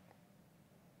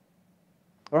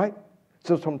 All right?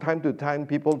 So from time to time,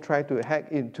 people try to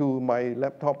hack into my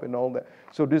laptop and all that.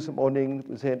 So this morning,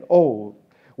 we said,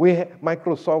 we have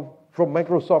Microsoft, from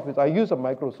Microsoft, I use a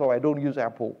Microsoft, I don't use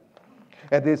Apple.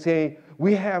 And they say,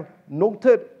 we have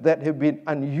noted that there have been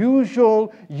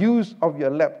unusual use of your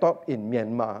laptop in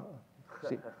Myanmar.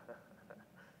 See?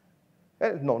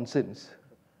 That's nonsense.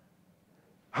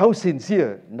 How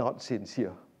sincere? Not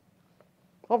sincere.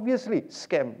 Obviously,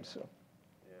 scams.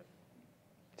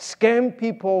 Scam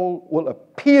people will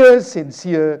appear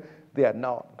sincere, they are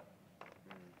not.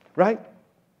 Right?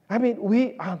 I mean,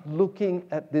 we are looking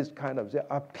at this kind of,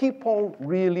 are people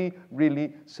really,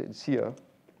 really sincere?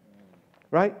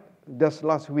 Right? Just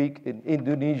last week in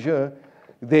Indonesia,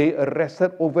 they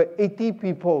arrested over 80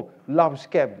 people, love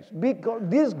scams. Because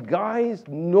these guys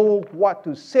know what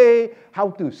to say,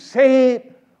 how to say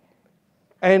it,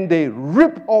 and they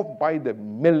rip off by the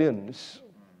millions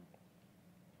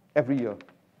every year.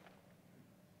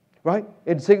 Right?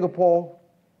 In Singapore,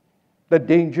 the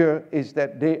danger is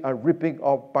that they are ripping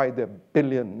off by the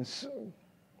billions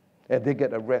and they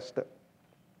get arrested.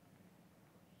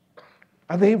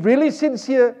 Are they really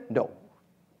sincere? No.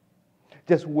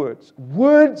 Just words.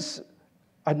 Words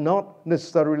are not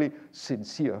necessarily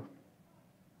sincere.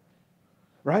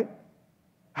 Right?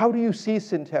 How do you see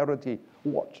sincerity?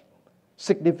 Watch.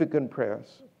 Significant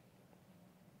prayers.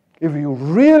 If you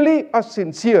really are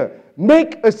sincere,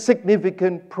 make a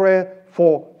significant prayer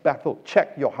for Bethel.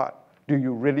 Check your heart. Do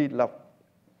you really love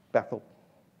Bethel?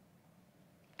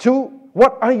 2,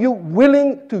 what are you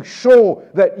willing to show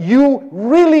that you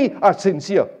really are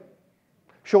sincere?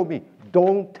 Show me.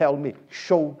 Don't tell me.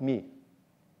 Show me.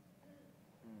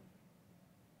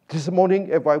 This morning,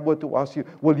 if I were to ask you,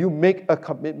 will you make a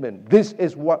commitment? This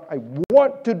is what I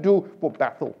want to do for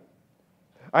Bethel.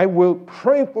 I will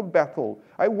pray for Bethel.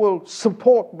 I will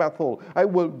support Bethel. I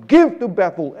will give to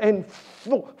Bethel and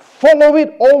follow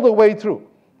it all the way through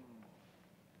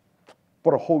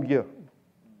for a whole year.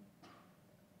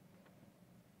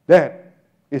 That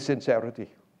is sincerity.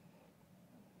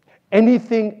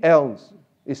 Anything else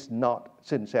is not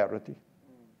sincerity.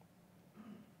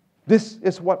 This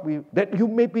is that you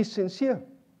may be sincere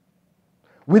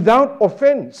without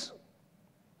offense.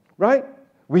 Right?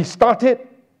 We started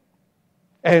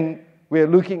and we're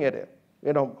looking at it.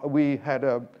 You know, we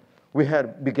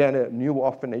began a new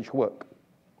orphanage work.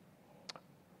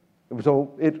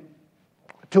 So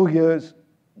 2 years,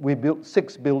 we built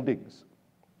 6 buildings.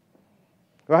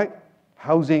 Right?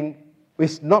 Housing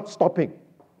is not stopping.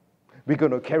 We're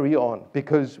going to carry on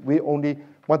because we only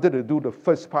wanted to do the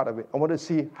first part of it. I want to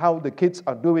see how the kids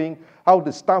are doing, how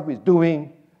the staff is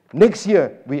doing. Next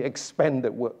year, we expand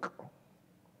the work.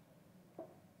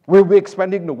 We'll be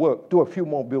expanding the work to a few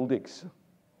more buildings.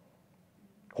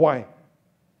 Why?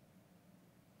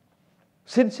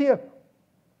 Sincere.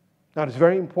 Now, it's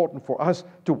very important for us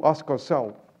to ask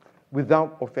ourselves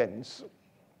without offense.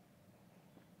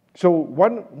 So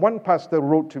one pastor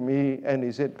wrote to me and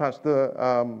he said, Pastor,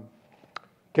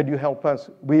 can you help us?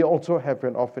 We also have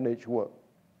an orphanage work.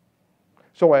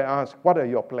 So I asked, what are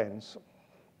your plans?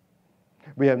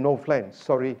 We have no plans.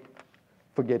 Sorry,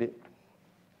 forget it.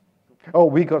 Oh,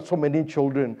 we got so many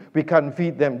children, we can't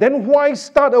feed them. Then why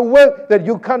start a work that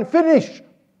you can't finish?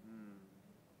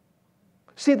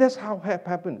 See, that's how it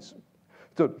happens.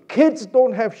 So kids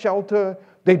don't have shelter,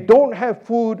 they don't have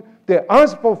food, they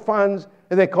ask for funds,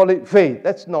 and they call it faith.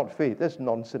 That's not faith, that's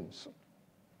nonsense.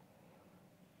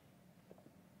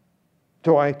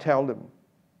 So I tell them,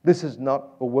 this is not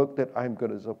a work that I'm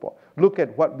going to support. Look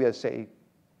at what we are saying.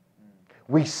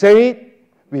 We say it,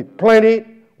 we plan it,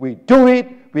 we do it,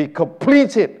 we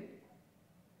complete it.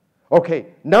 Okay,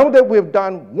 now that we've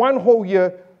done 1 whole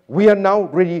year, we are now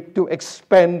ready to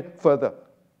expand further.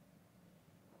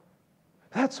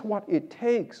 That's what it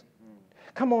takes.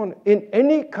 Come on, in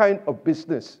any kind of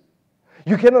business,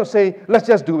 you cannot say, let's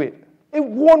just do it. It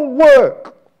won't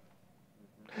work.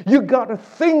 You got to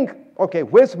think, okay,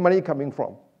 where's money coming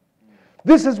from?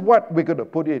 This is what we're going to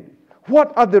put in.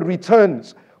 What are the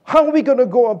returns? How are we going to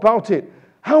go about it?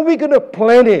 How are we going to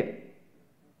plan it?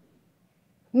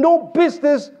 No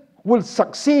business will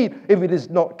succeed if it is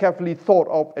not carefully thought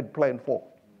of and planned for.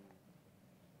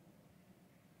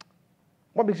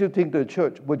 What makes you think the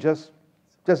church will just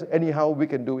anyhow we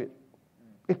can do it?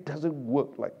 It doesn't work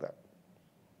like that.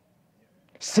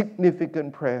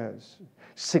 Significant prayers,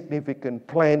 significant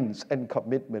plans and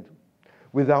commitment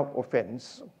without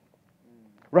offense.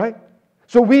 Right?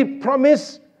 So we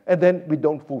promise and then we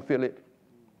don't fulfill it.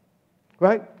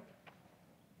 Right?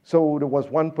 So there was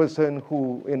one person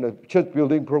who, in a church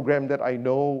building program that I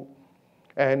know,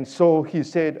 and so he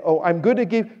said, oh, I'm going to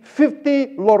give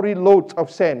 50 lorry loads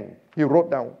of sand. He wrote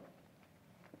down.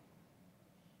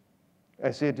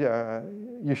 I said,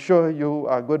 you sure you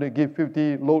are going to give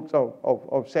 50 loads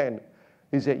of sand?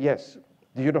 He said, yes.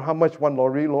 Do you know how much one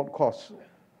lorry load costs?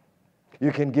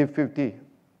 You can give 50.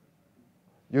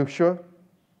 You sure?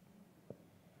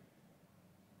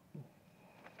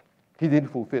 He didn't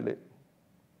fulfill it.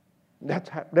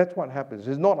 That's what happens.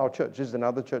 It's not our church. It's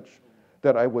another church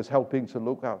that I was helping to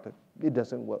look out at. It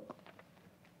doesn't work.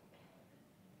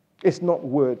 It's not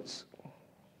words.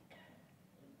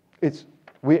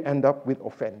 We end up with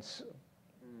offense.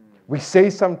 We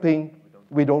say something,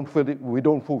 we don't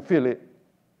fulfill it.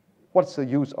 What's the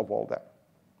use of all that?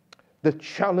 The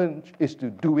challenge is to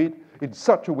do it in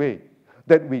such a way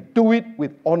that we do it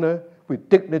with honor, with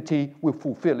dignity, we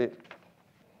fulfill it.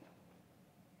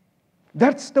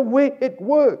 That's the way it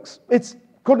works. It's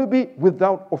going to be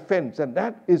without offense, and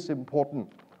that is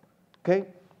important. Okay?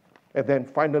 And then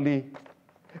finally,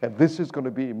 and this is going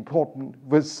to be important,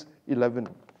 verse 11.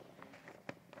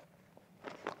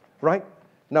 Right?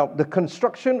 Now, the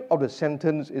construction of the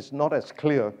sentence is not as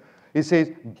clear. It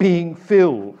says, being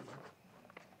filled.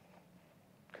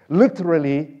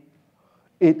 Literally,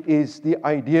 it is the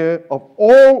idea of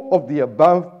all of the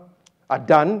above are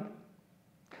done.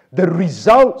 The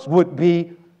results would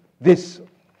be this.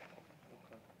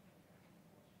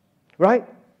 Right?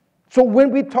 So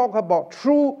when we talk about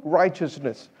true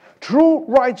righteousness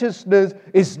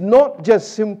is not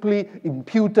just simply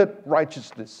imputed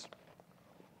righteousness.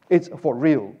 It's for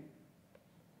real.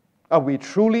 Are we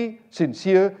truly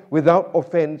sincere, without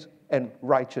offense, and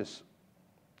righteous?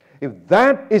 If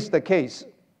that is the case,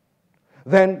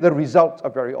 then the results are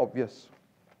very obvious.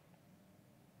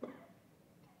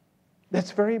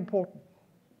 That's very important.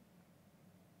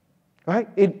 Right?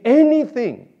 In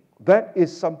anything, that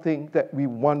is something that we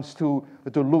want to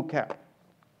look at.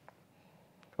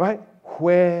 Right?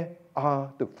 Where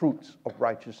are the fruits of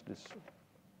righteousness?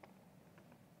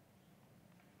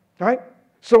 Right?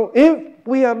 So if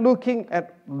we are looking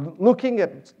at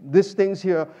these things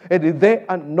here, and if there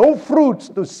are no fruits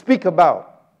to speak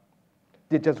about,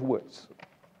 they're just words.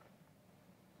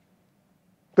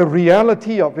 The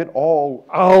reality of it all,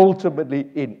 ultimately,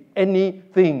 in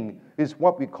anything, is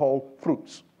what we call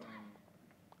fruits.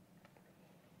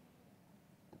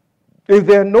 If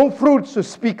there are no fruits to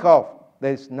speak of,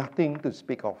 there's nothing to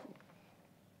speak of.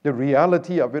 The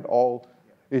reality of it all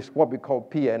is what we call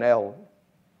P&L.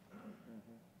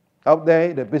 Out there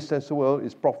in the business world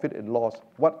is profit and loss.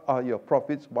 What are your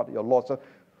profits? What are your losses?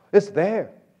 It's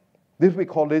there. This we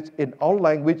call it, in our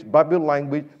language, Bible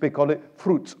language, we call it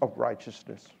fruits of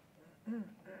righteousness.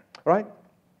 Right?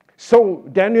 So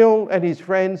Daniel and his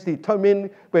friends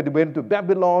determined when they went to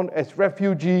Babylon as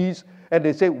refugees, and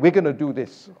they said, we're going to do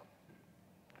this.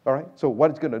 All right? So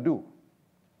what is going to do?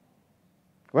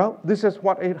 Well, this is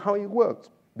how it works.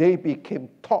 They became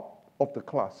top of the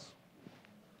class.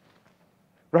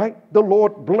 Right? The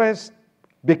Lord blessed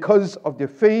because of their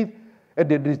faith and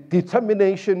their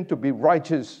determination to be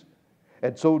righteous.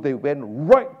 And so they went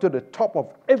right to the top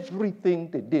of everything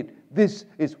they did. This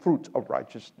is fruit of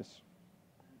righteousness.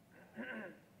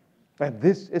 And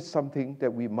this is something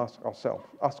that we must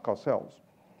ask ourselves.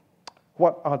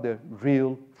 What are the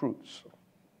real fruits?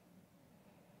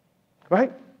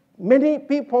 Right? Many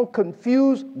people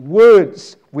confuse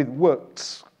words with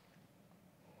works.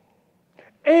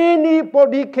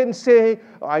 Anybody can say,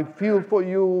 I feel for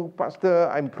you, Pastor,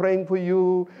 I'm praying for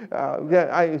you,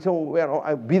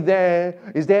 I'll be there.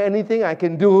 Is there anything I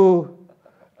can do?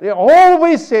 They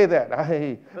always say that.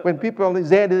 When people, is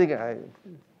there anything?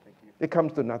 It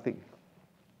comes to nothing.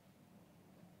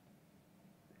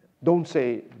 Don't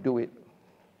say, do it.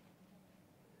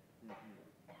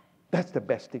 That's the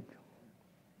best thing.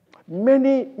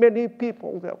 Many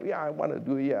people say, yeah, I want to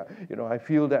do it, yeah. I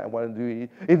feel that I want to do it.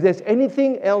 If there's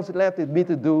anything else left in me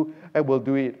to do, I will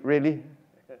do it. Really?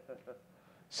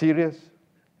 Serious?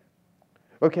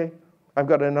 Okay, I've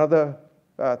got another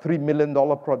 $3 million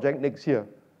project next year.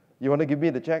 You want to give me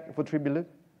the check for $3 million?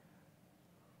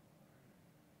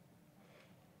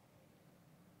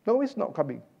 No, it's not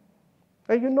coming.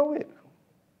 And you know it.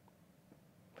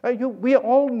 We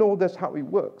all know that's how it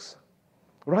works,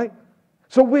 right?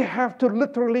 So we have to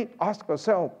literally ask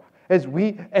ourselves, as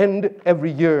we end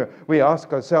every year, we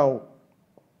ask ourselves,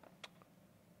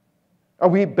 are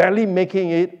we barely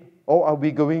making it, or are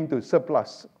we going to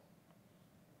surplus?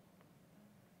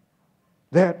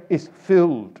 That is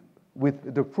filled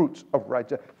with the fruits of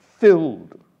righteousness.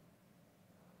 Filled.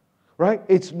 Right?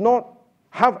 It's not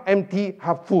half empty,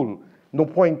 half full. No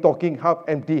point talking half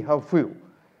empty, half full.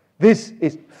 This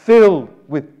is filled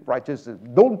with righteousness.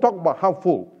 Don't talk about half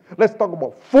full. Let's talk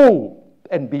about full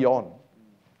and beyond.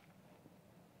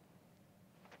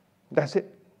 That's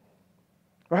it.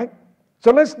 Right?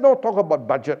 So let's not talk about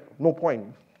budget. No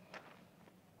point.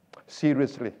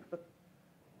 Seriously.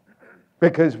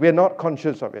 Because we're not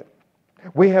conscious of it.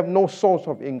 We have no source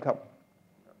of income.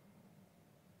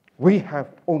 We have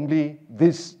only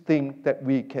this thing that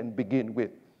we can begin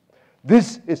with.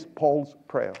 This is Paul's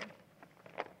prayer.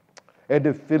 At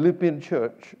the Philippian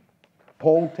church,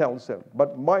 Paul tells them,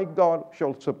 but my God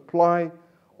shall supply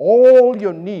all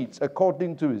your needs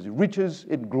according to his riches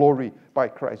in glory by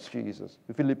Christ Jesus.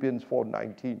 Philippians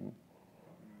 4:19.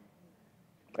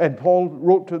 And Paul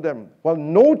wrote to them, well,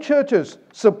 no churches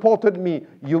supported me,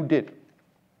 you did.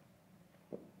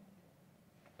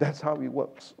 That's how it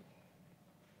works.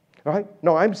 Right?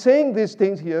 Now, I'm saying these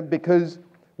things here because,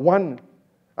 one,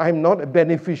 I'm not a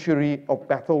beneficiary of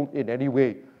Bethel in any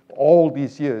way. All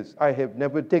these years, I have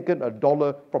never taken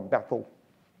 $1 from Bethel.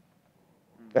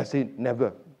 That's it,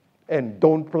 never. And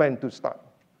don't plan to start.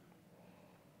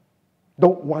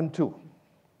 Don't want to.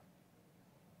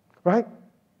 Right?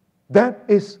 That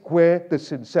is where the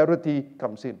sincerity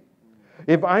comes in.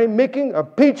 If I'm making a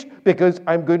pitch because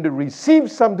I'm going to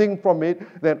receive something from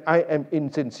it, then I am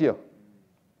insincere.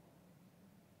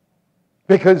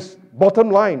 Because bottom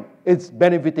line, it's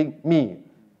benefiting me,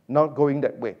 not going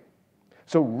that way.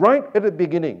 So right at the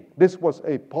beginning, this was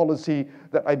a policy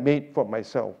that I made for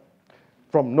myself.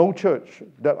 From no church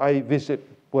that I visit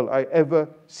will I ever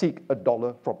seek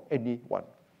 $1 from anyone.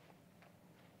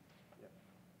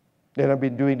 And I've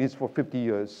been doing this for 50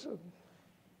 years.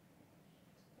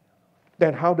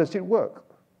 Then how does it work?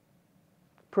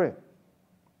 Pray.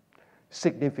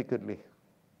 Significantly.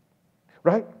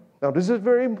 Right? Now this is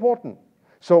very important.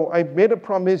 So I made a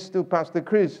promise to Pastor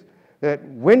Chris that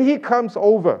when he comes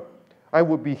over, I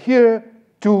will be here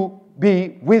to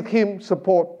be with him,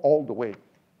 support all the way.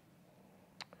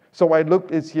 So I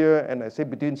looked this year and I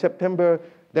said between September,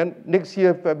 then next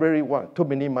year, February, what? Too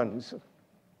many months.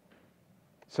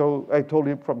 So I told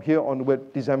him from here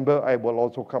onward, December, I will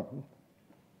also come.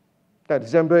 That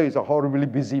December is a horribly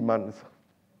busy month.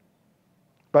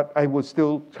 But I will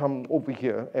still come over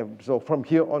here. And so from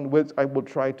here onwards, I will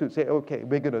try to say, okay,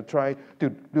 we're going to try to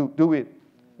do it.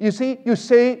 You see, you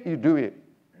say, you do it.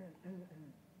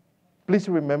 Please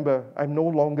remember, I'm no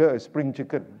longer a spring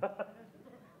chicken.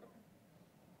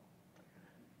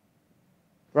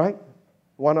 Right?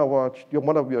 One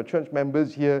of your church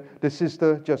members here, the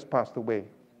sister just passed away.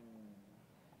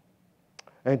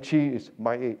 And she is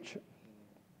my age.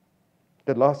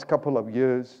 The last couple of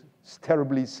years, is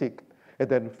terribly sick, and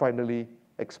then finally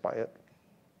expired.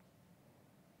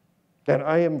 And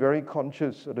I am very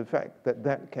conscious of the fact that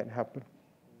that can happen.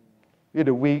 In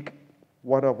a week,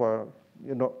 one of our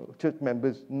church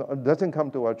members doesn't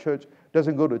come to our church,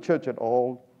 doesn't go to church at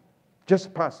all,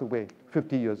 just passed away,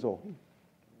 50 years old.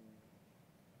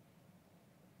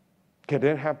 Can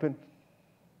that happen?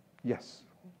 Yes.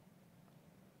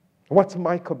 What's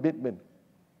my commitment?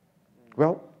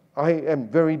 Well, I am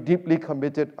very deeply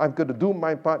committed. I've got to do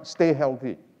my part, stay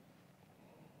healthy.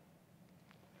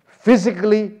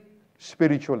 Physically,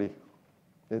 spiritually.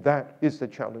 That is the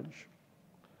challenge.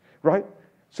 Right?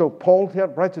 So Paul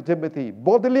writes to Timothy,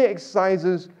 bodily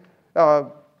exercises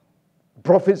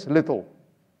profits little.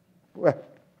 Well,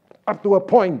 up to a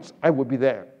point, I will be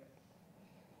there.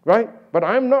 Right? But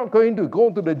I'm not going to go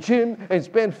to the gym and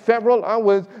spend several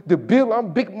hours to build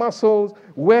up big muscles,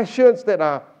 wear shirts that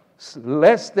are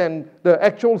less than the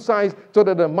actual size so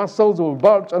that the muscles will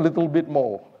bulge a little bit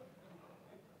more.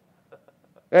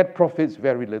 That profits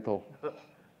very little.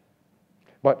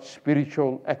 But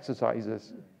spiritual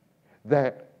exercises,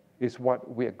 that is what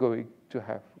we're going to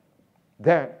have.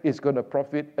 That is going to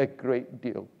profit a great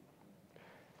deal.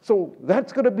 So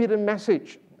that's going to be the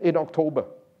message in October.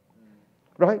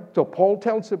 Right? So Paul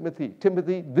tells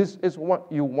Timothy, this is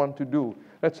what you want to do.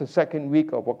 That's the second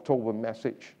week of October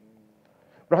message.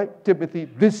 Right? Timothy,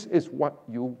 this is what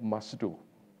you must do.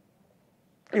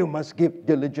 You must give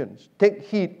diligence. Take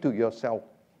heed to yourself.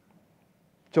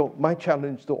 So my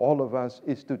challenge to all of us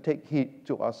is to take heed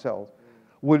to ourselves.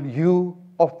 will you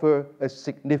offer a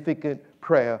significant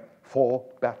prayer for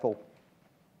Bethel?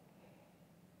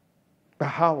 But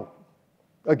how?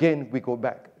 Again, we go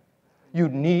back. You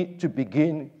need to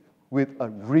begin with a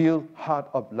real heart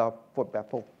of love for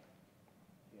Bethel.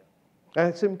 And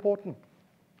it's important,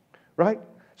 right?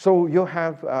 So you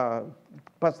have,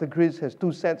 Pastor Chris has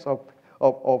two sets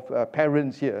of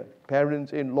parents here,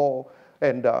 parents-in-law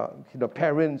and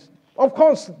parents. Of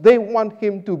course, they want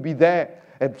him to be there.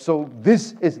 And so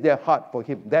this is their heart for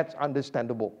him. That's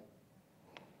understandable.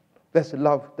 That's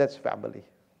love, that's family,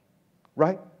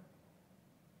 right?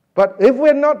 But if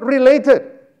we're not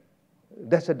related,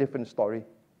 that's a different story.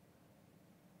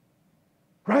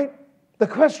 Right? The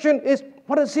question is,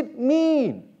 what does it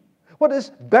mean? What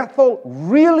does Bethel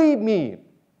really mean?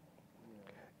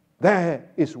 There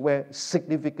is where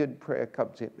significant prayer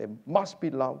comes in. There must be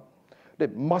love. There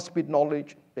must be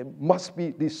knowledge. There must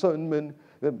be discernment.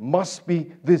 There must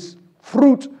be this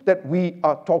fruit that we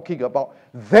are talking about.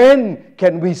 Then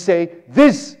can we say,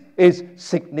 this is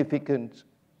significant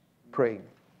praying.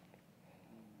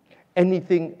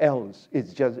 Anything else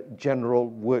is just general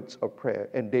words of prayer,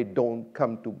 and they don't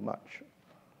come to much.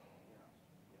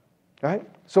 Right?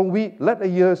 So we let the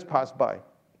years pass by.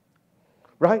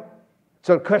 Right?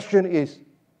 So the question is,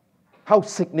 how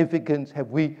significant have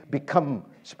we become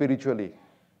spiritually?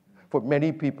 For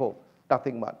many people,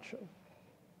 nothing much.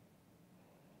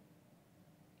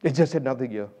 It's just another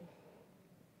year.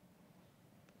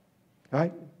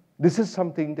 Right? This is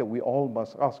something that we all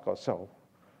must ask ourselves.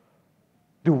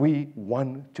 Do we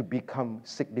want to become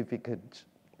significant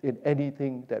in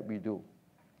anything that we do?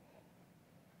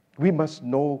 We must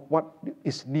know what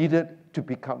is needed to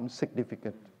become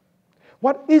significant.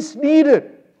 What is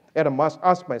needed? And I must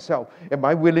ask myself, am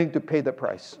I willing to pay the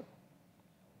price?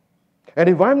 And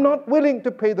if I'm not willing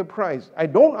to pay the price, I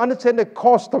don't understand the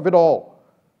cost of it all,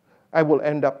 I will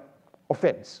end up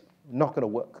offense. Not going to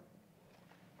work.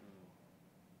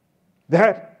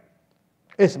 That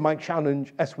is my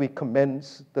challenge as we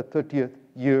commence the 30th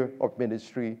year of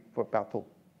ministry for Bethel.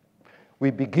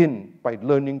 We begin by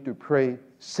learning to pray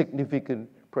significant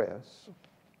prayers.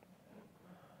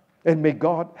 And may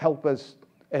God help us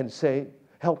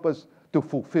help us to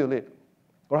fulfill it.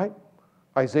 Right?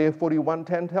 Isaiah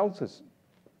 41:10 tells us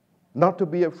not to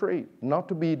be afraid, not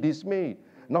to be dismayed,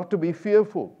 not to be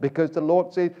fearful, because the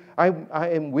Lord says, I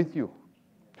am with you.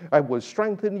 I will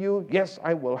strengthen you. Yes,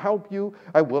 I will help you.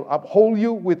 I will uphold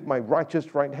you with my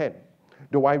righteous right hand.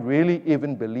 Do I really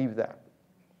even believe that?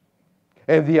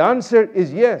 And the answer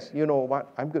is yes. You know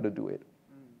what? I'm going to do it.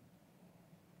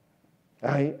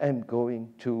 I am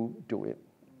going to do it.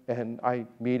 And I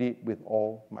mean it with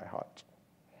all my heart.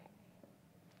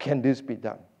 Can this be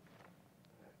done?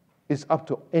 It's up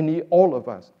to all of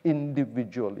us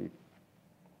individually.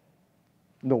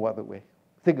 No other way.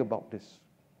 Think about this.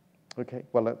 Okay,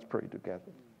 well, let's pray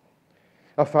together.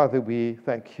 Our Father, we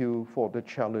thank you for the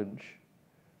challenge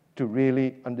to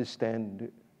really understand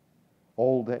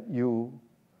all that you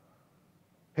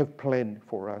have planned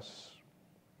for us.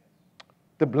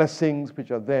 The blessings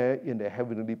which are there in the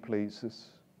heavenly places.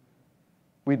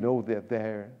 We know they're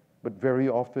there, but very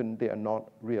often they are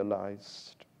not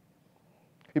realized.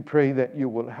 We pray that you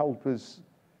will help us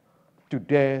to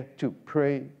dare to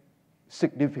pray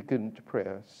significant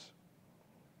prayers.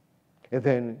 And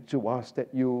then to ask that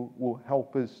you will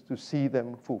help us to see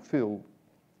them fulfilled.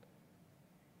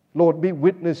 Lord, be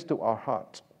witness to our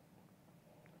heart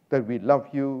that we love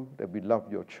you, that we love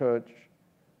your church,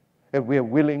 and we are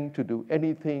willing to do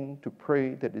anything to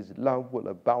pray that His love will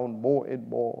abound more and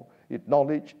more in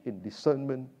knowledge, in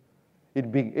discernment,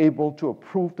 in being able to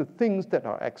approve the things that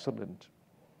are excellent,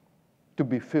 to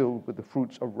be filled with the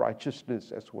fruits of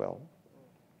righteousness as well.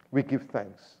 We give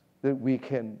thanks that we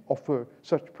can offer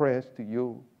such prayers to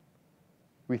you.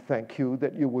 We thank you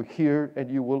that you will hear and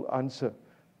you will answer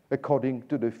according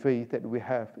to the faith that we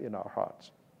have in our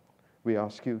hearts. We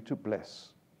ask you to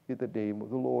bless in the name of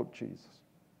the Lord Jesus.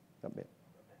 Amen.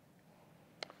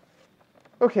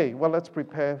 Okay, well, let's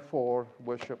prepare for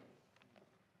worship.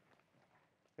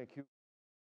 Thank you.